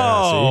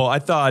 Yeah, I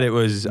thought it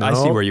was, I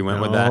see where you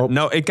went with that.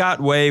 No, it got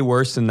way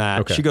worse than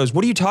that. Okay. She goes,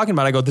 what are you talking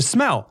about? I go, the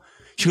smell.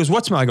 She goes,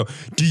 what smell? I go,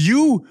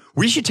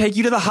 we should take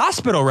you to the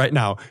hospital right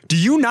now. Do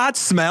you not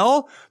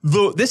smell?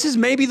 This is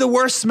maybe the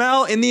worst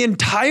smell in the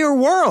entire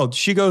world.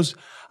 She goes,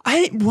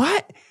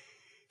 what?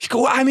 She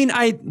goes,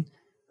 I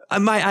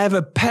have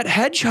a pet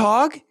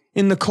hedgehog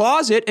in the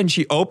closet. And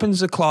she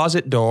opens the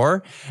closet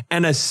door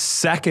and a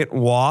second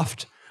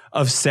waft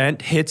of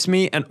scent hits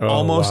me and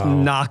almost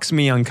knocks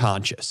me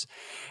unconscious.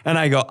 And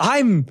I go,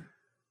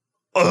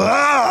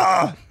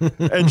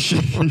 and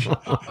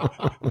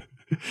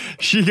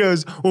she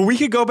goes, well, we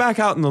could go back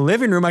out in the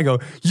living room. I go,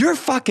 you're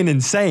fucking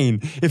insane.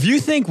 If you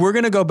think we're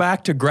going to go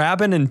back to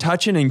grabbing and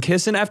touching and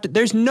kissing after,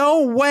 there's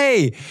no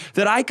way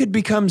that I could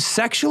become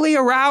sexually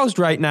aroused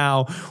right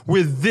now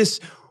with this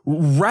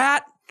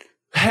rat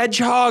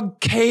hedgehog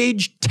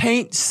cage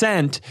taint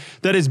scent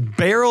that is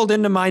barreled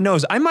into my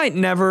nose. I might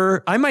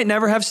never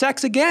have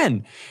sex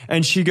again.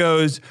 And she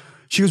goes,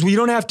 well, you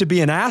don't have to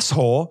be an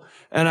asshole.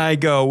 And I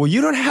go, well, you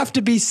don't have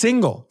to be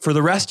single for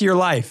the rest of your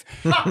life.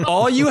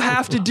 All you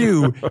have to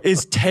do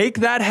is take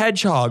that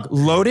hedgehog,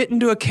 load it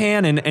into a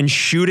cannon and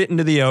shoot it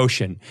into the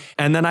ocean.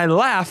 And then I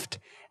left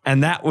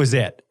and that was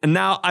it. And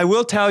now I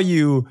will tell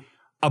you,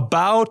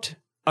 about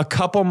a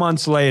couple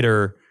months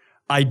later,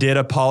 I did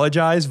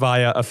apologize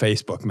via a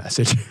Facebook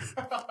message.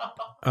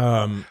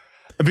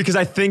 Because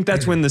I think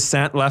that's when the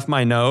scent left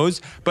my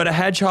nose. But a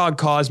hedgehog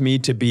caused me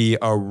to be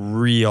a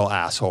real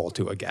asshole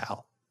to a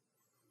gal.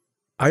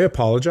 I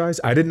apologize.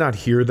 I did not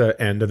hear the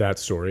end of that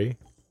story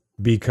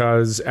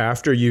because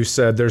after you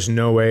said there's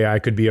no way I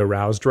could be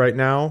aroused right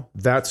now,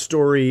 that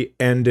story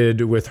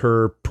ended with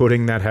her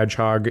putting that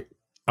hedgehog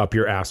up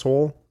your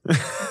asshole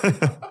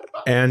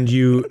and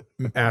you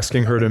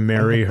asking her to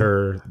marry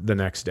her the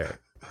next day.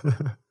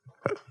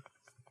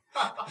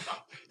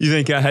 You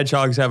think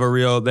hedgehogs have a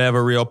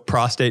real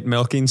prostate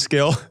milking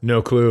skill?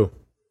 No clue.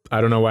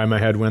 I don't know why my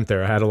head went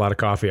there. I had a lot of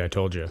coffee, I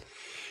told you.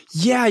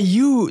 Yeah,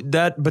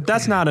 but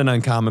that's not an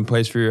uncommon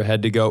place for your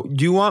head to go.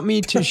 Do you want me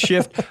to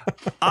shift?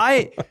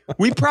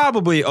 We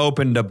probably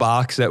opened a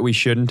box that we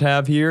shouldn't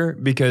have here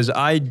because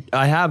I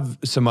have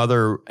some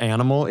other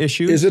animal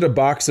issues. Is it a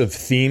box of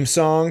theme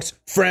songs?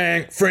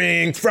 Frank,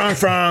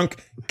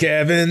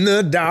 Kevin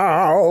the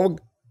dog.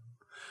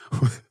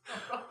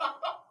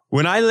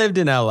 When I lived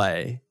in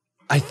LA,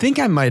 I think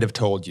I might have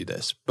told you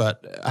this,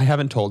 but I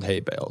haven't told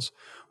Hay Bales.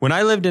 When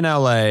I lived in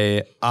LA,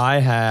 I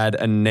had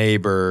a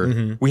neighbor.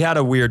 Mm-hmm. We had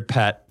a weird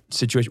pet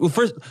situation. Well,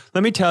 first,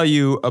 let me tell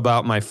you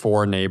about my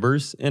 4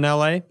 neighbors in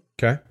LA.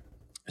 Okay.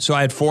 So I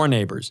had 4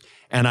 neighbors,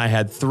 and I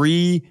had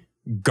 3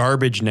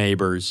 garbage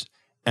neighbors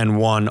and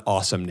 1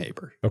 awesome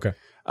neighbor. Okay.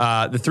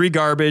 The 3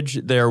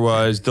 garbage, there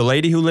was the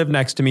lady who lived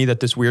next to me that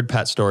this weird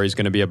pet story is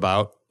going to be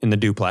about in the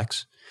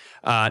duplex.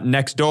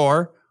 Next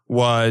door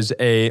was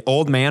a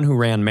old man who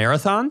ran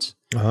marathons.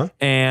 Uh-huh.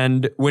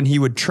 And when he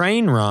would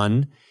train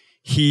run,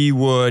 he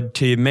would,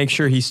 to make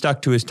sure he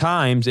stuck to his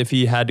times, if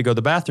he had to go to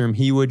the bathroom,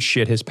 he would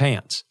shit his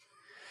pants.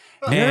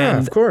 Yeah,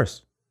 of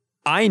course.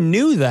 I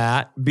knew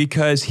that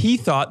because he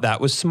thought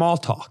that was small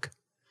talk.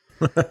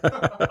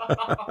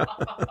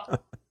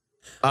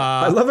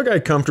 I love a guy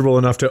comfortable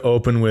enough to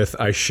open with,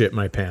 I shit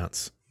my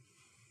pants.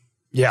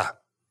 Yeah.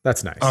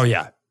 That's nice. Oh,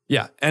 yeah.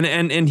 Yeah.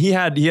 And he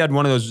had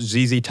one of those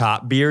ZZ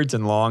Top beards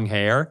and long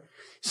hair.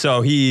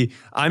 So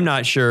I'm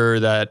not sure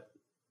that,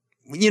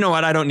 you know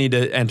what? I don't need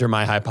to enter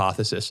my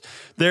hypothesis.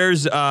 There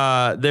is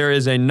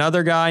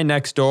another guy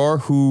next door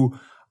who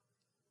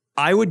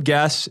I would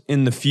guess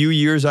in the few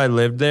years I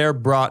lived there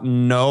brought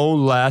no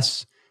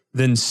less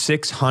than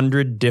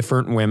 600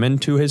 different women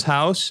to his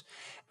house.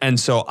 And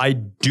so I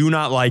do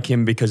not like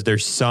him because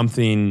there's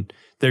something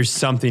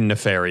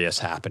nefarious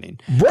happening.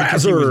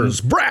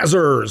 Brazzers.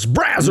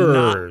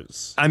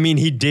 I mean,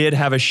 he did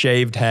have a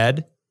shaved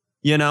head,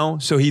 you know,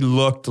 so he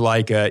looked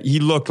like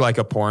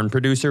a porn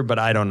producer, but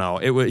I don't know.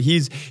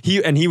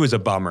 He was a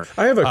bummer.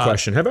 I have a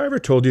question. Have I ever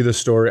told you this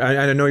story?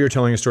 I know you're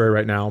telling a story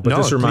right now, but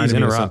this reminded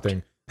me of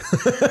something.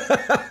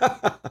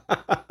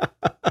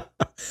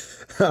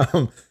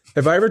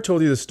 Have I ever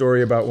told you the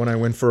story about when I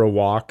went for a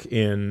walk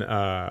in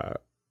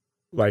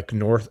like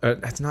North?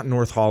 It's not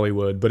North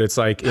Hollywood, but it's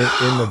like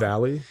in the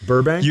valley,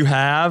 Burbank. You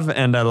have,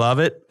 and I love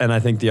it, and I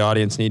think the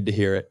audience need to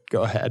hear it.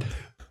 Go ahead.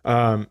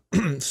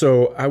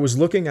 So I was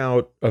looking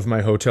out of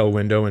my hotel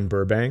window in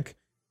Burbank,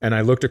 and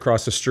I looked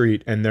across the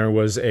street, and there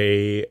was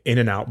a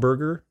In-N-Out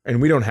burger,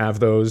 and we don't have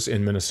those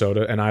in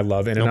Minnesota, and I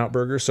love In-N-Out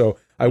burger. So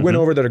I went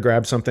over there to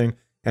grab something,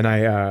 and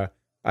I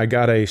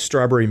got a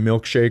strawberry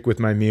milkshake with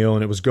my meal,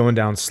 and it was going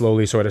down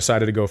slowly, so I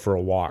decided to go for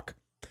a walk.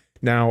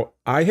 Now,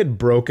 I had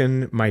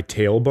broken my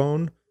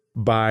tailbone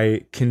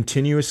by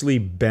continuously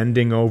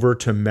bending over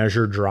to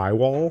measure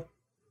drywall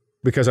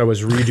because I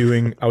was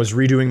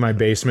redoing my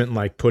basement and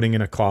like putting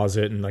in a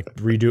closet and like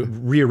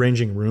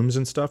rearranging rooms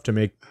and stuff to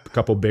make a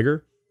couple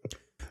bigger.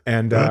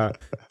 And and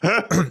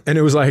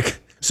it was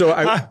like, so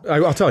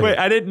I'll tell you. Wait,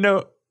 I didn't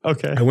know.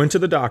 Okay. I went to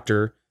the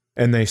doctor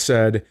and they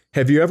said,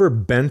 have you ever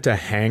bent a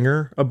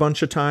hanger a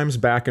bunch of times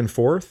back and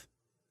forth?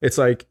 It's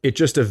like, it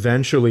just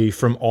eventually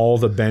from all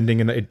the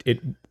bending and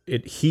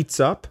it heats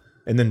up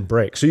and then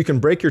breaks. So you can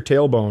break your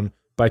tailbone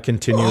by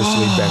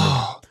continuously bending.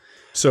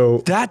 So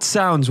that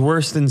sounds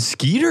worse than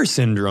Skeeter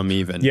syndrome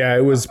even. Yeah,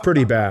 it was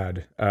pretty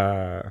bad.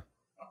 So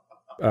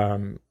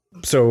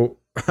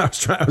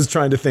I was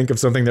trying to think of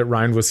something that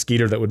rhymed with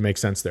Skeeter that would make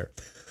sense there.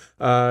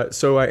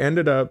 So I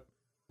ended up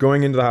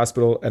going into the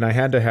hospital and I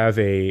had to have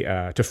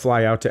to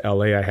fly out to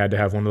LA, I had to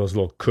have one of those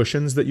little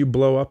cushions that you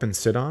blow up and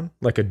sit on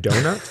like a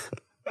donut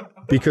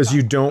because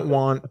you don't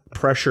want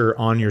pressure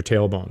on your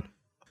tailbone.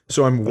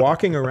 So I'm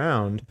walking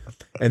around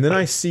and then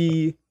I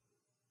see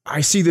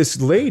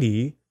this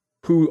lady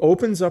who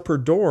opens up her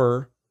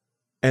door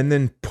and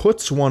then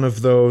puts one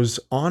of those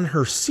on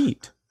her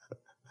seat.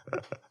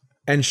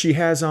 And she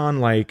has on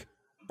like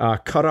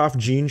cut off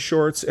jean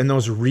shorts and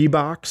those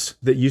Reeboks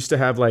that used to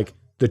have like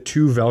the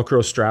two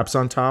Velcro straps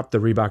on top, the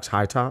Reeboks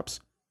high tops.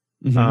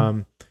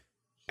 Mm-hmm.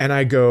 And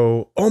I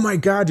go, oh my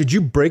God, did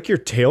you break your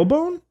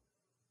tailbone?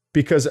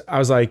 Because I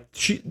was like,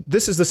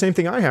 this is the same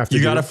thing I have to do.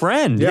 You got a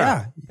friend.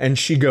 Yeah. And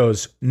she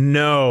goes,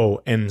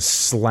 no, and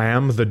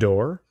slammed the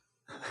door.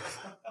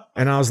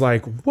 And I was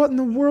like, what in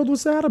the world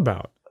was that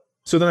about?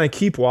 So then I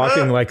keep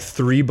walking like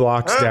 3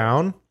 blocks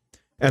down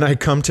and I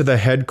come to the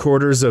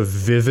headquarters of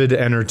Vivid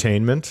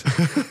Entertainment,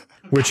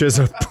 which is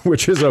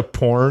a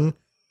porn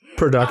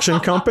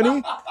production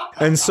company.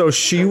 And so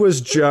she was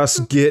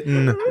just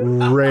getting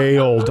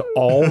railed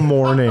all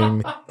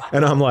morning.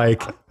 And I'm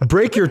like,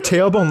 break your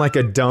tailbone like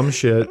a dumb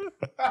shit.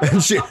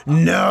 And she,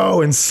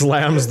 no, and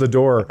slams the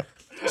door.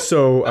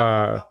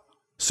 So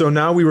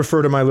now we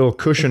refer to my little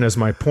cushion as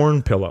my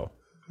porn pillow.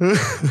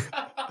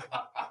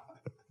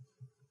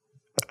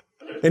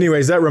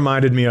 Anyways, that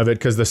reminded me of it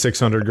because the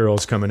 600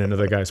 girls coming into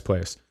the guy's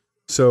place.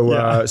 So,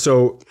 yeah.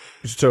 So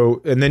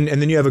and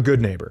then you have a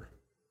good neighbor.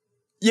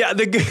 Yeah.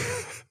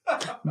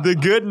 The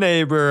good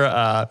neighbor,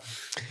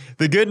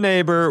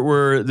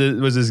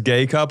 was this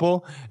gay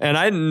couple, and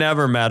I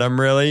never met them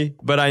really,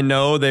 but I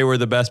know they were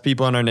the best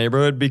people in our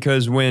neighborhood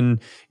because when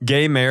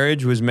gay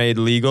marriage was made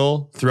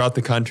legal throughout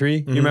the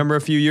country, you remember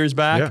a few years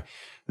back,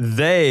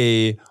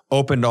 they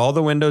opened all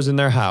the windows in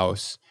their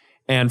house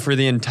and for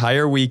the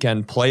entire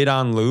weekend played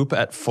on loop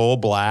at full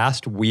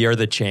blast, We Are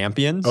the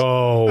Champions.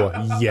 Oh,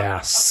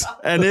 yes.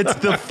 And it's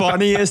the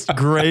funniest,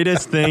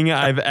 greatest thing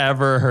I've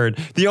ever heard.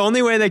 The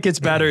only way that gets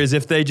better is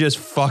if they just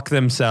fuck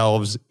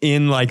themselves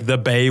in like the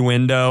bay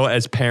window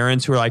as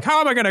parents who are like,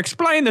 how am I going to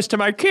explain this to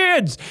my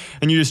kids?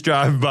 And you just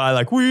drive by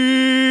like,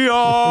 we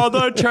are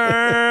the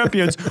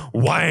champions.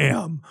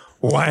 Wham.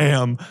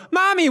 Wham.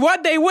 Mommy,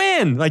 what'd they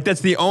win? Like, that's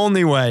the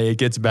only way it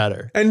gets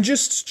better. And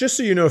just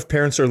so you know, if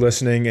parents are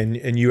listening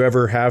and you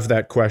ever have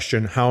that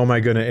question, how am I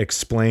going to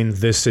explain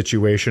this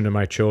situation to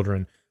my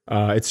children?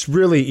 It's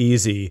really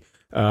easy.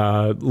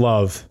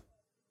 Love.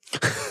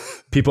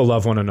 People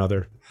love one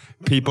another.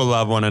 People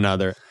love one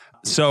another.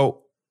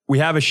 So we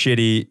have a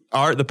shitty,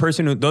 the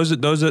person who,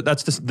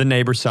 that's the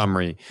neighbor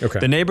summary. Okay.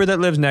 The neighbor that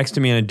lives next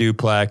to me in a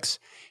duplex,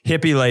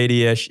 hippie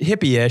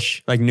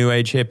hippie-ish, like new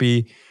age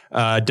hippie,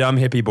 dumb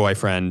hippie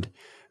boyfriend.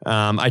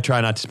 I try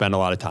not to spend a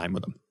lot of time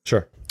with him.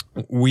 Sure.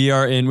 We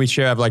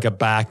have like a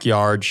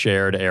backyard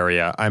shared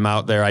area. I'm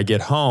out there, I get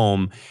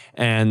home,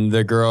 and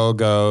the girl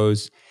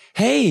goes,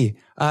 hey,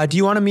 do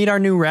you want to meet our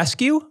new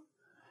rescue?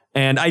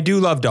 And I do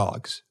love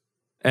dogs.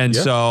 And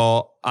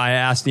so I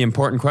asked the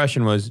important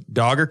question was,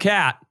 dog or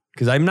cat?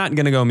 Because I'm not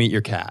going to go meet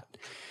your cat.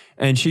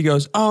 And she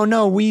goes, oh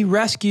no, we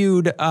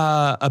rescued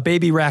a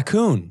baby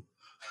raccoon.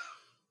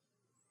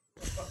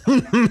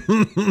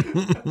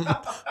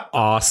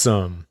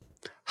 Awesome.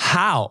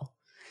 How?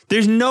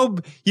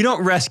 You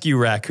don't rescue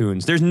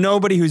raccoons. There's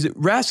nobody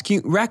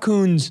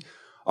raccoons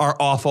are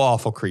awful,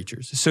 awful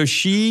creatures. So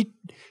she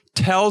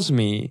tells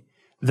me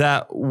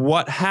that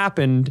what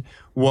happened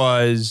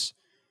was,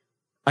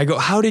 I go,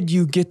 how did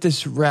you get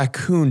this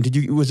raccoon?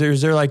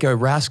 Is there like a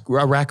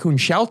raccoon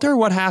shelter?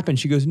 What happened?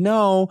 She goes,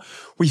 no,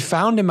 we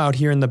found him out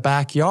here in the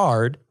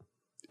backyard.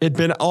 It'd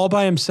been all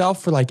by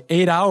himself for like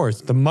 8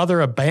 hours. The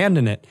mother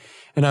abandoned it.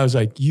 And I was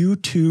like, you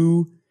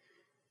two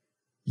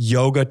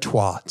yoga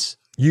twats.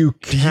 You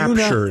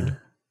captured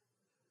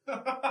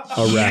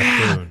a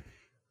raccoon.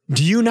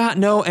 Do you not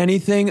know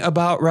anything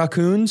about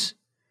raccoons?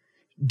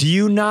 Do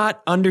you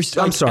not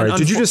understand? I'm sorry.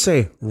 Did you just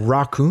say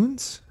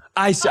raccoons?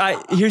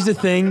 Here's the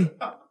thing.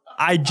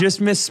 I just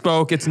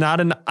misspoke. It's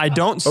not I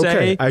don't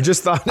say. Okay. I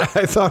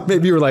thought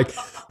maybe you were like,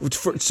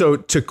 so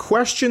to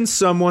question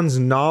someone's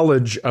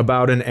knowledge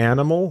about an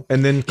animal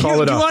and then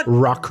call it a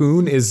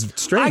raccoon is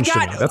strange to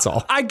me. That's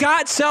all. I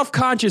got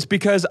self-conscious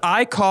because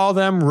I call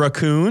them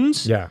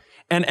raccoons. Yeah.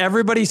 And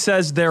everybody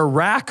says they're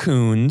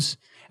raccoons.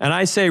 And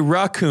I say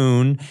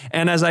raccoon.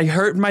 And as I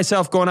heard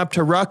myself going up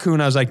to raccoon,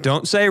 I was like,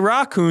 don't say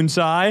raccoon,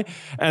 Si.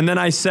 And then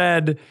I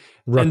said,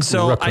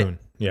 raccoon.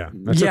 Yeah.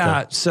 That's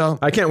okay. So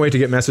I can't wait to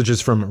get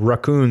messages from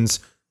raccoons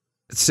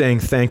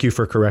saying thank you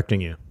for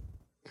correcting you.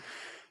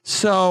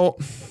 So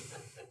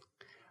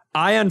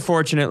I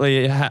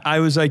unfortunately, I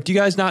was like, do you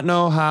guys not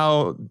know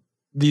how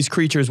these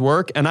creatures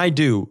work? And I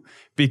do,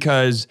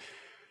 because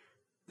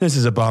this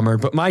is a bummer,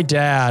 but my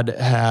dad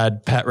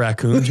had pet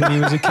raccoons when he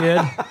was a kid.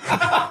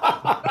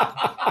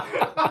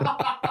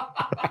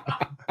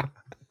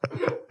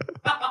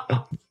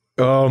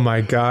 Oh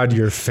my God,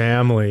 your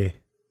family.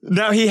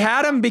 Now, he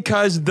had them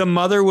because the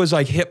mother was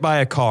like hit by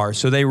a car.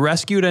 So they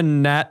rescued a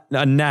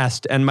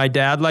nest, and my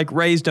dad like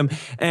raised them.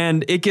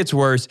 And it gets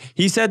worse.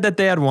 He said that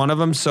they had one of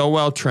them so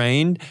well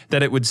trained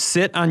that it would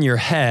sit on your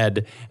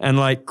head and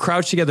like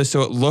crouch together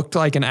so it looked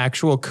like an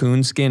actual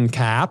coonskin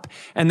cap.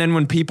 And then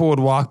when people would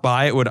walk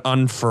by, it would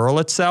unfurl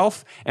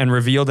itself and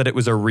reveal that it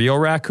was a real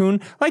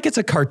raccoon, like it's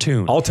a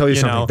cartoon. I'll tell you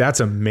something. That's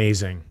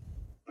amazing.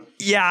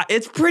 Yeah,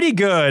 it's pretty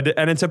good.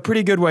 And it's a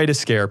pretty good way to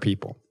scare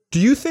people. Do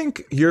you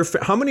think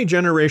how many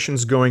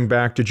generations going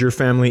back did your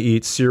family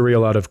eat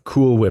cereal out of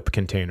Cool Whip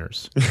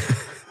containers?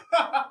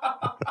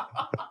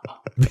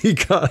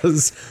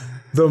 Because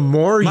the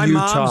more my you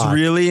talk... My mom's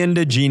really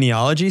into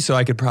genealogy, so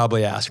I could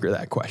probably ask her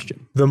that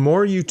question. The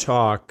more you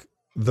talk,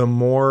 the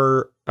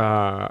more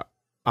I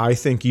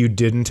think you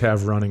didn't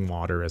have running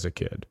water as a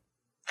kid.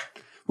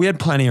 We had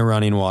plenty of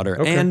running water.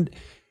 Okay. And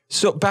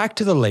so back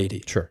to the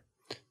lady. Sure.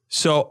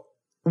 So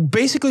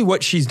basically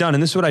what she's done,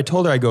 and this is what I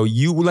told her, I go,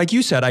 like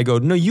you said, I go,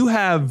 no, you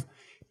have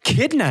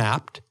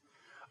kidnapped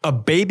a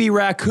baby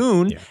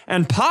raccoon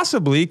and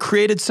possibly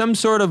created some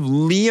sort of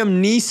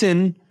Liam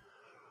Neeson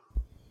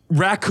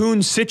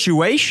raccoon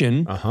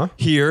situation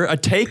here, a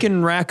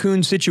taken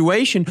raccoon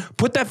situation.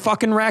 Put that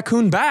fucking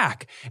raccoon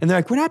back. And they're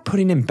like, we're not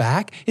putting him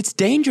back. It's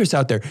dangerous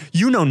out there.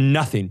 You know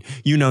nothing.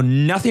 You know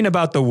nothing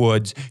about the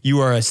woods.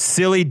 You are a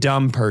silly,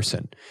 dumb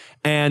person.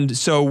 And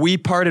so we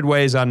parted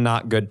ways on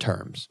not good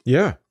terms.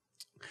 Yeah.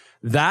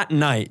 That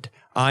night,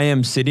 I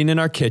am sitting in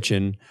our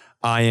kitchen.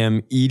 I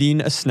am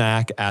eating a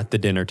snack at the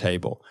dinner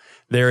table.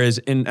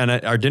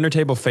 Our dinner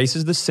table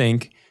faces the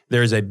sink.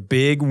 There's a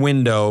big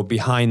window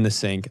behind the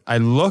sink. I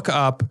look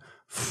up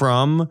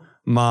from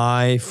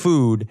my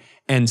food,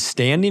 and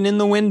standing in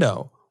the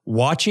window,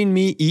 watching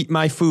me eat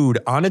my food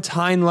on its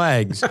hind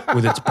legs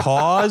with its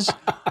paws.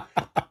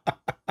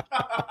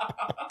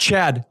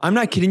 Chad, I'm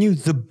not kidding you.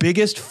 The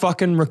biggest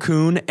fucking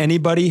raccoon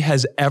anybody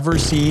has ever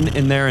seen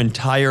in their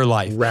entire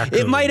life. Raccoon.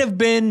 It might have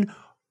been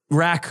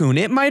raccoon.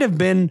 It might have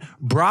been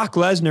Brock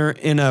Lesnar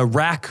in a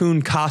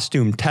raccoon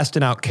costume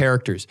testing out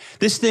characters.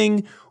 This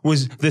thing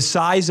was the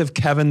size of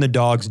Kevin the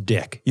dog's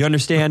dick. You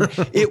understand?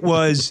 It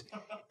was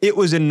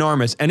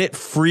enormous, and it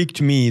freaked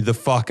me the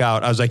fuck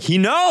out. I was like, he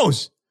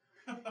knows.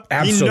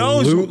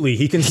 Absolutely.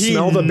 He can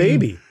smell the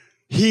baby.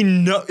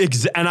 And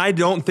I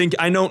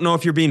don't know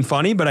if you're being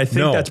funny, but I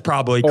think that's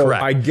probably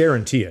correct. I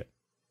guarantee it.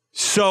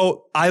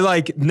 So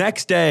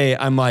next day,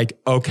 I'm like,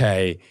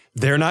 okay,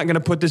 they're not going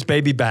to put this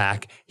baby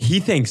back. He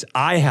thinks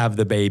I have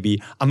the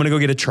baby. I'm going to go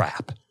get a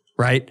trap,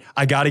 right?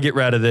 I got to get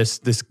rid of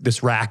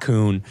this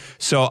raccoon.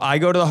 So I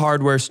go to the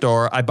hardware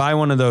store. I buy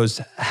one of those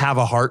have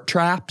a heart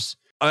traps.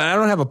 I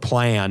don't have a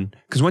plan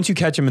because once you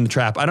catch him in the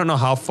trap, I don't know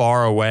how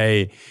far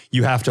away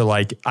you have to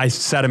like, I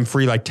set him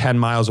free like 10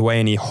 miles away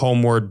and he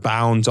homeward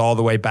bounds all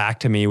the way back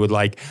to me with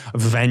like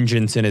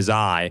vengeance in his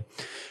eye.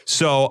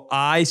 So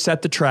I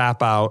set the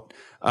trap out.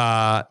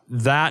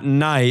 That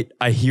night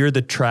I hear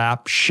the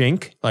trap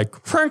shink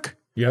like Frank.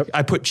 Yep.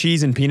 I put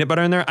cheese and peanut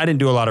butter in there. I didn't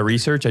do a lot of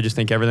research. I just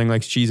think everything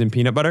likes cheese and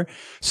peanut butter.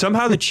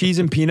 Somehow the cheese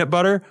and peanut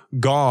butter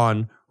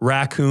gone,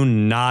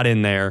 raccoon not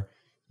in there,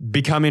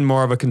 becoming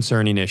more of a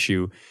concerning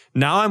issue.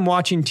 Now I'm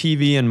watching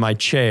TV in my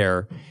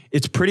chair.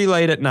 It's pretty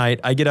late at night.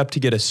 I get up to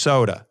get a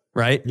soda,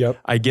 right? Yep.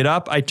 I get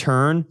up, I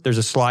turn, there's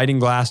a sliding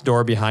glass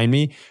door behind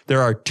me.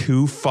 There are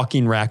 2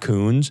 fucking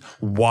raccoons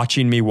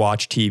watching me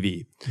watch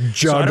TV.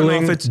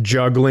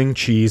 Juggling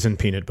cheese and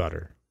peanut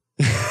butter.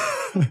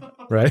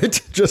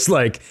 Right? Just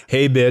like,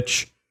 hey,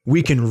 bitch,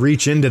 we can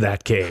reach into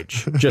that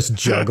cage. Just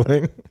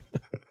juggling.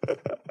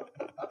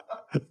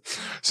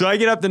 So I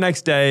get up the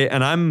next day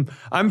and I'm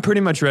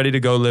pretty much ready to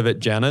go live at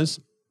Jenna's.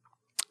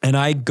 And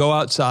I go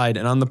outside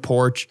and on the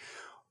porch,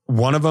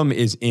 one of them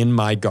is in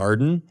my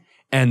garden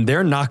and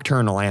they're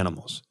nocturnal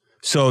animals.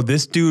 So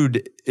this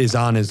dude is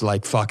on his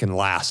like fucking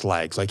last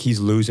legs. Like he's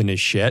losing his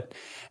shit.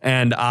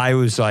 And I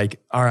was like,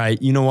 all right,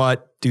 you know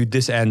what, dude,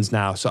 this ends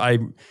now. So I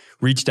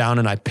reached down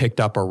and I picked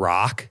up a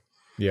rock.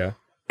 Yeah.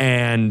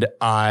 And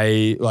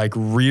I like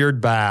reared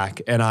back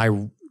and I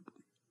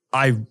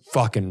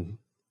fucking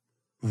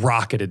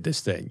rocketed this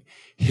thing.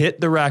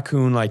 Hit the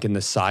raccoon like in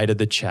the side of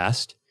the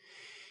chest.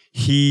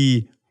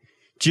 He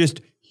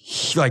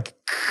like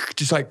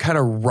kind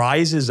of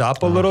rises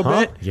up a little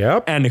bit.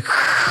 Yep. And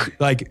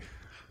like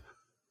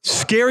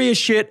scary as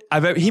shit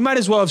he might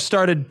as well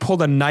have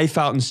pulled a knife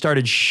out and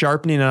started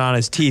sharpening it on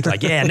his teeth.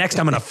 Like, yeah, next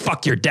I'm gonna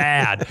fuck your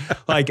dad.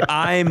 Like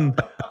I'm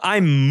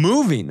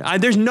moving. I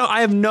feel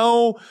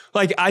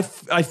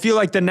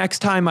like the next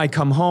time I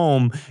come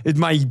home,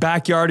 my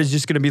backyard is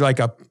just gonna be like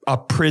a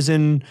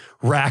prison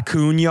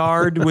raccoon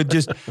yard with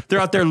just, they're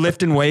out there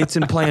lifting weights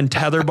and playing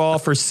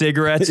tetherball for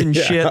cigarettes and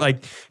shit,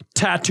 like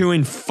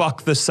tattooing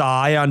fuck the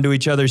sigh onto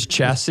each other's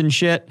chests and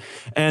shit.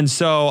 And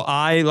so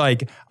I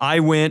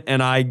went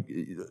and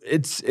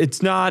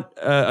it's not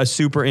a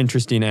super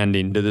interesting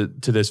ending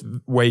to this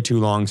way too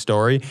long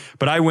story,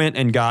 but I went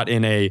and got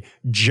in a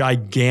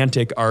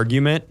gigantic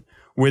argument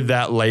with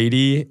that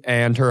lady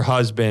and her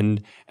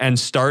husband and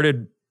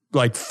started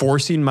like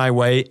forcing my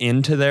way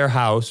into their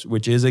house,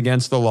 which is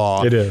against the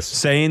law. It is.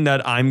 Saying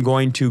that I'm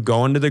going to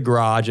go into the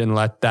garage and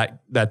let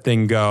that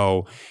thing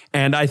go.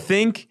 And I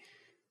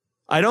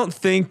don't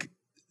think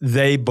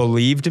they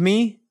believed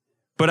me,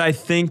 but I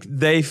think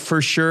they for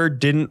sure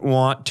didn't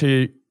want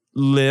to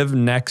live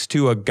next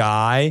to a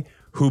guy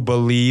who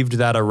believed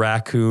that a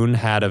raccoon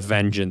had a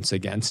vengeance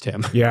against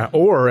him. Yeah,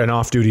 or an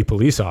off-duty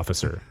police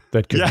officer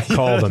that could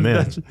call them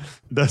in.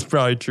 That's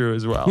probably true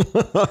as well.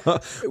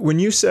 When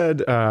you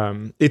said,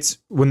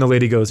 when the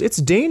lady goes, it's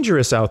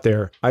dangerous out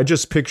there, I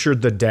just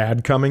pictured the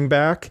dad coming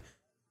back,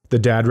 the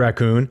dad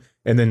raccoon,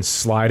 and then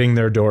sliding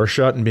their door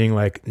shut and being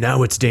like,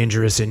 now it's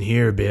dangerous in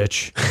here,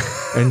 bitch.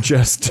 And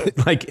just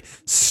like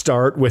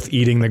start with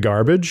eating the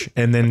garbage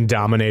and then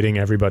dominating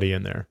everybody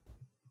in there.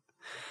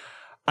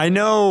 I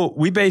know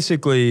we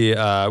basically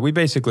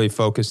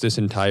focused this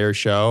entire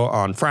show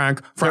on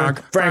Frank,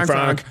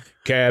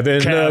 Kevin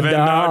the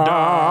dog.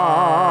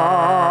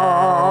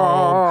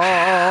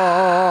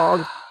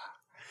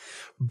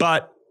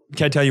 But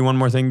can I tell you one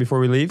more thing before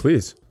we leave?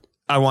 Please.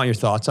 I want your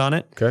thoughts on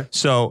it. Okay.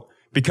 So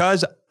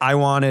because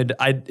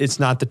it's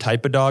not the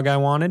type of dog I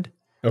wanted.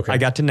 Okay. I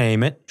got to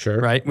name it. Sure.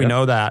 Right? We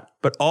know that.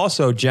 But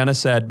also Jenna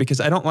said,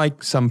 because I don't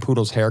like some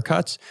poodles'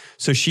 haircuts,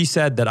 so she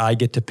said that I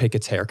get to pick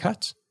its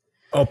haircuts.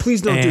 Oh,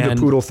 please don't do the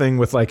poodle thing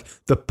with like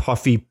the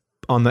puffy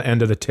on the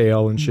end of the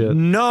tail and shit.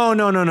 No.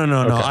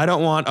 I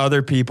don't want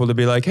other people to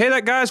be like, hey,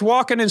 that guy's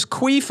walking his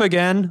queef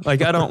again.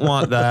 Like, I don't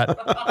want that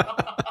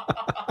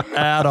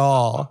at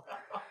all.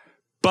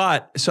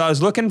 But so I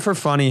was looking for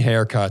funny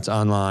haircuts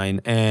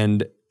online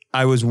and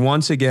I was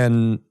once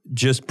again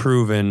just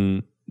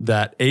proven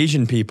that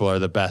Asian people are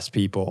the best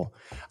people.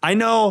 I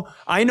know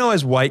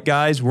as white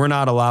guys, we're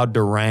not allowed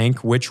to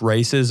rank which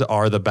races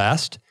are the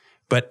best,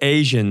 but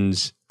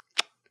Asians,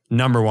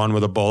 number one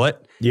with a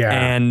bullet. Yeah.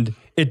 And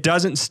it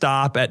doesn't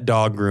stop at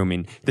dog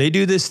grooming. They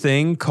do this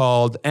thing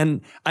called,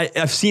 and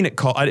I've seen it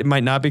called, it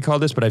might not be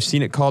called this, but I've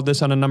seen it called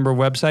this on a number of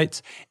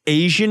websites,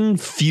 Asian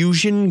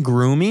fusion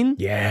grooming.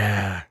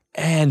 Yeah.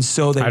 And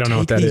so I don't know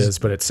what that is,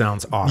 but it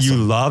sounds awesome. You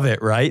love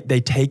it, right?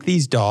 They take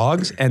these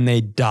dogs and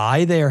they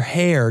dye their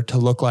hair to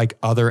look like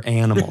other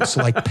animals.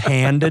 So like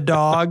panda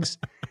dogs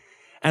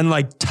and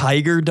like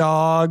tiger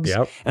dogs.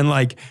 Yep. And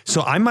like,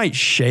 so I might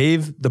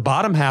shave the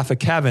bottom half of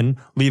Kevin,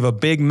 leave a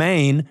big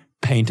mane,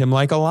 paint him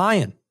like a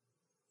lion.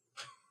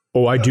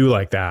 Oh, I do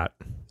like that.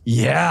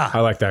 Yeah. I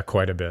like that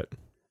quite a bit.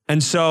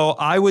 And so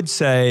I would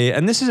say,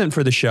 and this isn't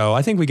for the show,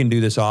 I think we can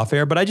do this off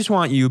air, but I just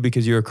want you,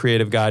 because you're a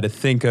creative guy, to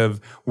think of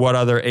what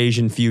other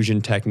Asian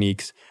fusion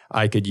techniques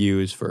I could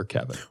use for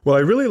Kevin. Well, I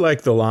really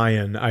like the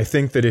lion. I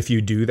think that if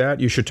you do that,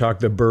 you should talk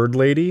the bird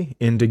lady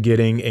into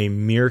getting a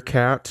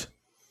meerkat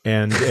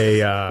and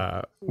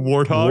a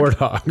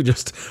warthog,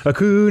 just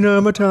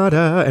Hakuna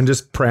Matata, and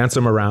just prance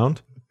them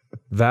around.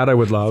 That I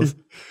would love.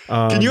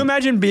 Can you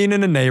imagine being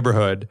in a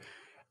neighborhood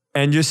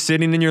and just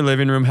sitting in your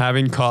living room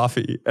having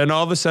coffee, and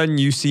all of a sudden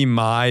you see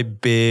my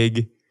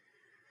big,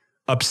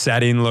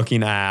 upsetting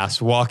looking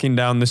ass walking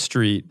down the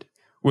street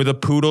with a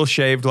poodle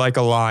shaved like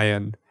a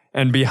lion,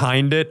 and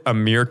behind it, a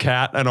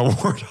meerkat and a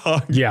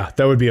warthog? Yeah,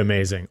 that would be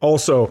amazing.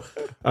 Also,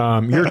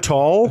 you're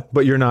tall,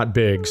 but you're not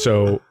big,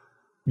 so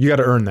you got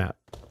to earn that.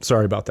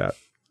 Sorry about that.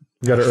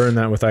 You got to earn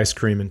that with ice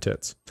cream and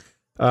tits.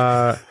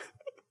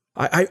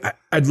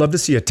 I'd love to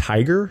see a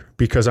tiger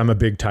because I'm a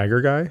big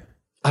tiger guy.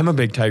 I'm a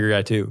big tiger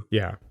guy too.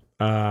 Yeah.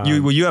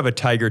 You have a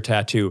tiger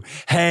tattoo.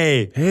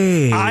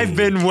 Hey, I've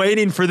been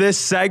waiting for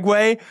this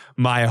segue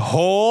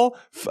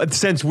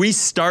since we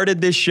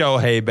started this show.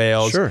 Hey,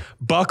 Bales, sure.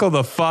 Buckle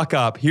the fuck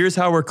up. Here's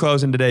how we're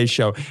closing today's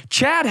show.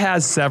 Chad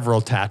has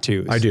several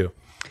tattoos. I do.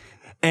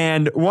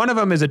 And one of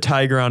them is a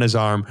tiger on his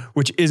arm,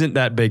 which isn't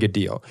that big a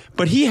deal.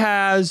 But he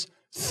has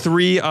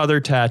 3 other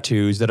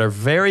tattoos that are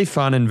very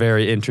fun and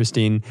very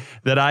interesting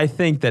that I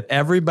think that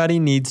everybody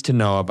needs to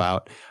know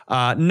about.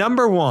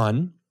 Number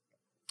 1,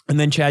 and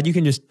then Chad, you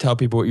can just tell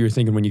people what you were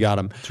thinking when you got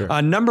them.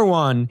 Sure. Number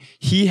 1,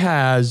 he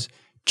has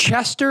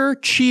Chester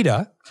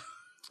Cheetah,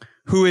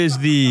 who is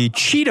the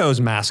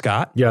Cheetos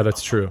mascot. Yeah,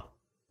 that's true.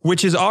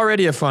 Which is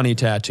already a funny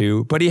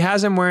tattoo, but he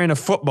has him wearing a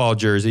football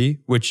jersey,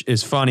 which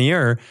is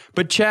funnier.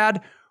 But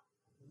Chad,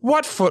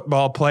 what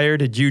football player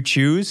did you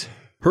choose?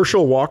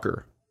 Herschel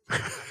Walker.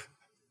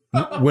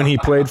 When he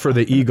played for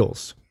the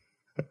Eagles.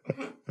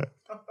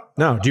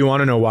 Now, do you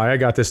want to know why I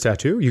got this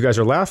tattoo? You guys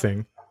are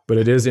laughing, but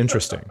it is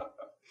interesting.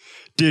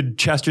 Did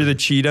Chester the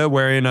Cheetah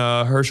wearing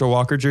a Herschel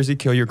Walker jersey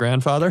kill your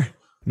grandfather?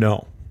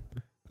 No.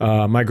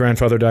 My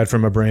grandfather died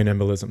from a brain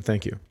embolism.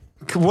 Thank you.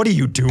 What are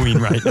you doing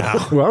right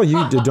now? Well,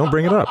 you did. Don't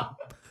bring it up.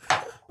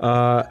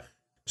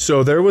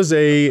 So there was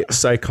a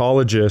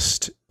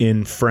psychologist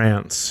in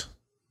France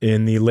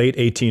in the late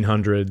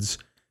 1800s,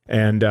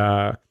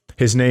 and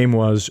his name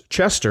was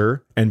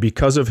Chester, and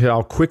because of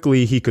how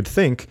quickly he could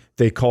think,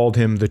 they called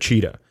him the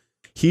cheetah.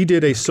 He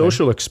did a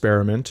social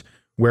experiment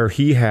where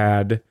he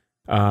had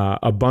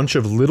a bunch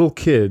of little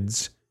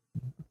kids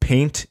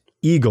paint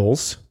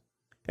eagles,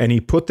 and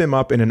he put them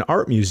up in an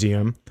art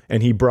museum,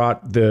 and he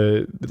brought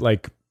the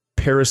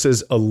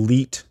Paris's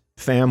elite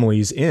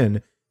families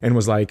in and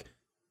was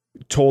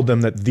told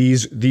them that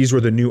these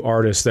were the new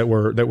artists that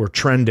were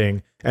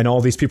trending, and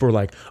all these people were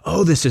like,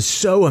 "Oh, this is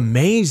so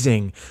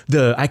amazing.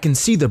 I can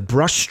see the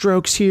brush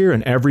strokes here,"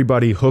 and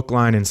everybody hook,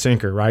 line, and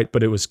sinker, right?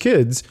 But it was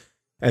kids,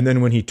 and then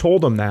when he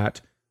told them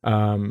that,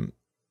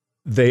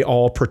 they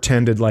all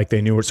pretended like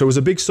they knew it. So it was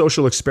a big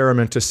social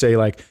experiment to say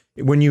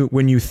when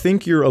you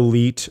think you're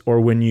elite, or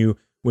when you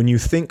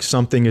think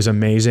something is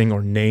amazing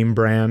or name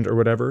brand or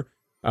whatever.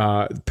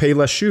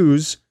 Payless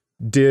Shoes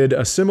did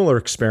a similar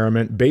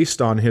experiment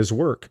based on his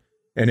work.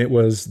 And it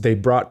was, they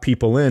brought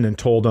people in and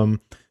told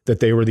them that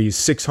they were these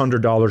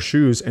 $600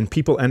 shoes, and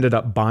people ended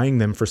up buying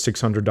them for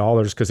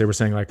 $600 because they were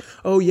saying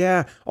oh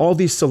yeah, all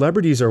these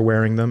celebrities are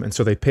wearing them. And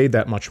so they paid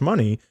that much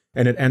money,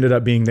 and it ended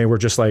up being, they were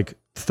just $30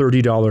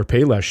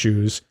 Payless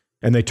shoes,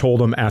 and they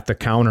told them at the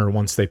counter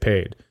once they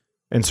paid.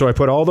 And so I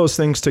put all those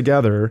things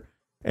together,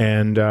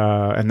 and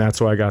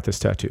that's why I got this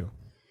tattoo.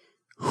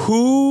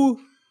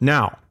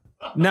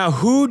 Now,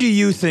 who do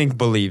you think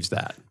believes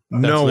that?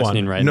 No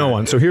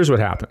one. So here's what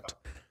happened.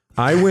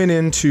 I went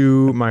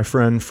into my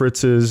friend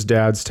Fritz's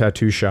dad's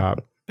tattoo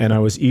shop, and I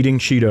was eating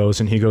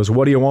Cheetos, and he goes,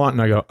 "What do you want?"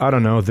 And I go, "I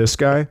don't know, this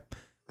guy."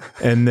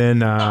 And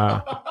then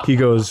he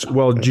goes,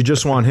 "Well, do you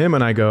just want him?"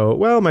 And I go,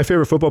 "Well, my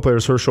favorite football player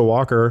is Herschel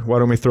Walker. Why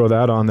don't we throw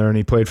that on there?" And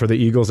he played for the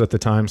Eagles at the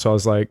time. So I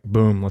was like,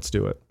 boom, let's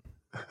do it.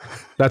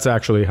 That's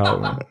actually how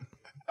it went.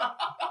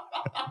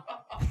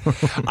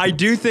 I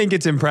do think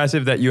it's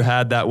impressive that you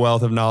had that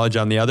wealth of knowledge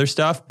on the other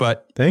stuff,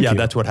 but Thank you.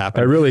 That's what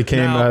happened. I really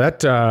came,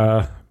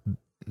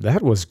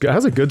 that was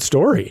a good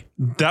story.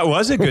 That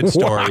was a good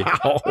story.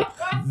 Wow.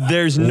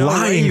 There's no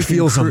Lying way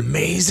feels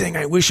amazing.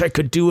 I wish I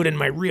could do it in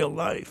my real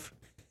life.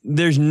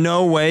 There's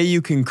no way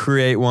you can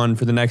create one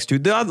for the next two.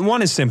 The other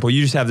one is simple.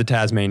 You just have the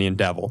Tasmanian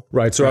devil.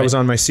 Right. So I was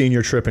on my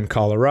senior trip in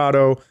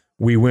Colorado.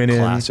 We went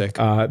Classic.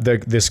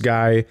 in, this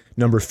guy,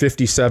 number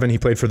 57, he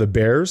played for the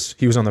Bears.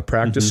 He was on the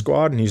practice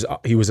squad, and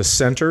he was a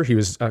center. He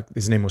was,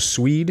 his name was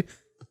Swede,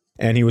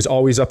 and he was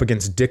always up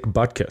against Dick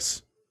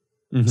Butkus.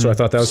 So I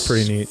thought that was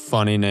pretty neat.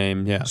 Funny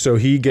name, yeah. So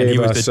he gave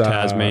us, the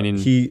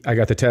Tasmanian. I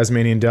got the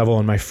Tasmanian devil,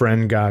 and my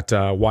friend got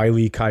Wile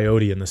E.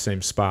 Coyote in the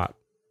same spot.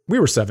 We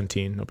were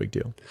 17, no big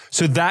deal.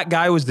 So that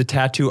guy was the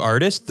tattoo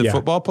artist, the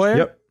football player?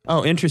 Yep.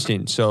 Oh,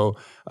 interesting. So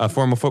a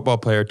former football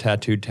player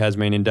tattooed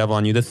Tasmanian devil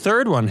on you. The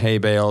third one, Hay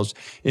Bales,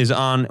 is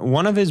on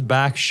one of his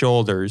back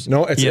shoulders.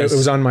 No, it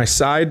was on my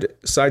side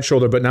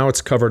shoulder, but now it's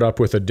covered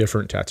up with a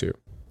different tattoo.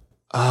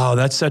 Oh,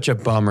 that's such a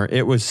bummer.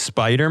 It was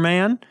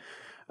Spider-Man,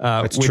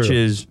 which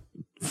is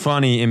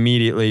funny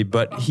immediately,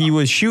 but he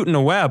was shooting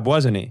a web,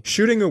 wasn't he?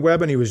 Shooting a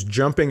web, and he was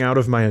jumping out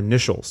of my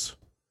initials.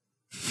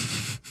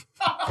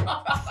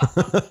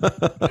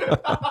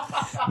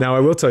 Now, I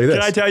will tell you this.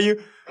 Can I tell you?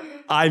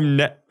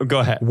 Go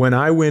ahead. When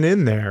I went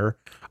in there,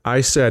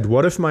 I said,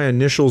 what if my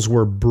initials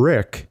were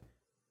Brick?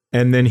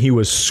 And then he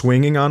was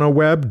swinging on a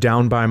web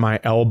down by my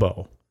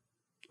elbow.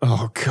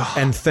 Oh, God.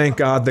 And thank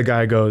God the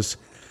guy goes,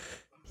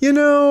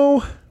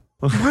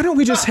 why don't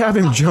we just have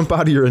him jump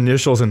out of your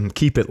initials and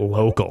keep it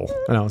local?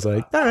 And I was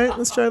like, all right,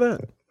 let's try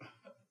that.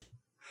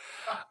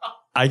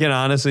 I can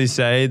honestly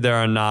say there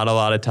are not a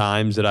lot of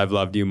times that I've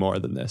loved you more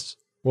than this.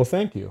 Well,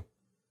 thank you.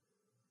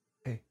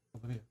 Hey,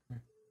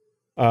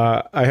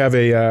 I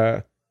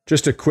have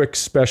just a quick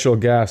special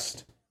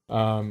guest.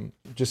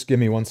 Just give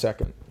me 1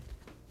 second.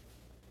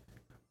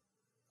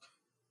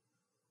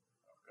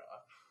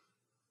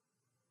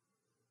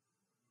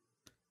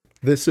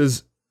 This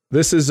is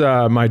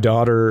my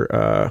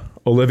daughter,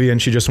 Olivia,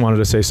 and she just wanted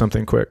to say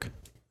something quick.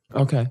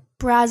 Okay.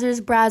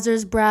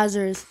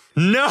 Brazzers.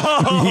 No,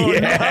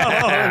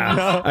 yeah.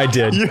 no. I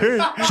did.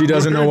 She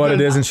doesn't know what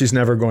it is, and she's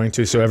never going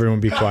to, so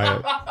everyone be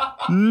quiet.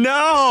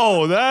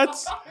 No,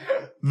 that's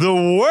the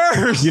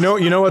worst. You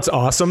know what's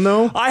awesome,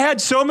 though? I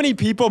had so many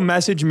people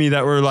message me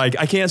that were like,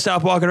 I can't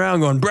stop walking around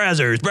going,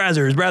 Brazzers.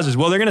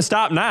 Well, they're going to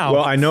stop now.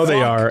 Well, I know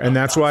they are, and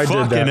that's why I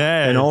did that.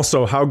 A. And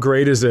also, how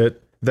great is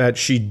it that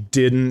she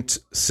didn't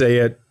say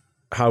it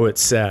how it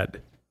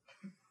said?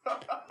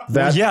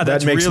 That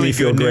makes really me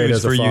feel great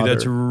as a father.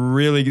 That's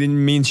really good. It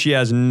means she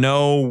has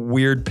no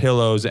weird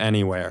pillows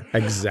anywhere.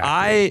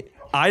 Exactly.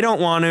 I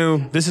don't want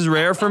to. This is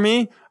rare for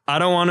me. I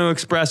don't want to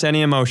express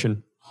any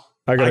emotion.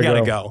 I gotta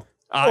go.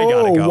 I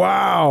gotta go.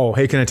 Wow.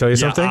 Hey, can I tell you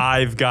something?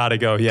 I've got to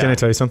go. Yeah. Can I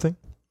tell you something?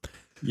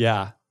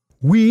 Yeah.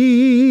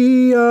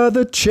 We are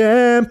the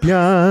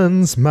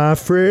champions, my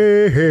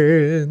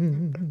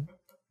friend.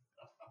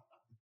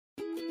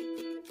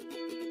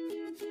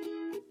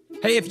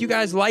 Hey, if you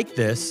guys like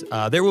this,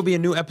 there will be a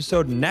new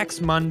episode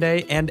next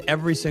Monday and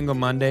every single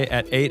Monday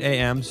at 8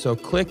 a.m. So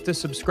click the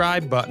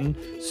subscribe button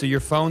so your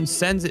phone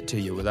sends it to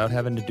you without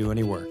having to do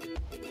any work.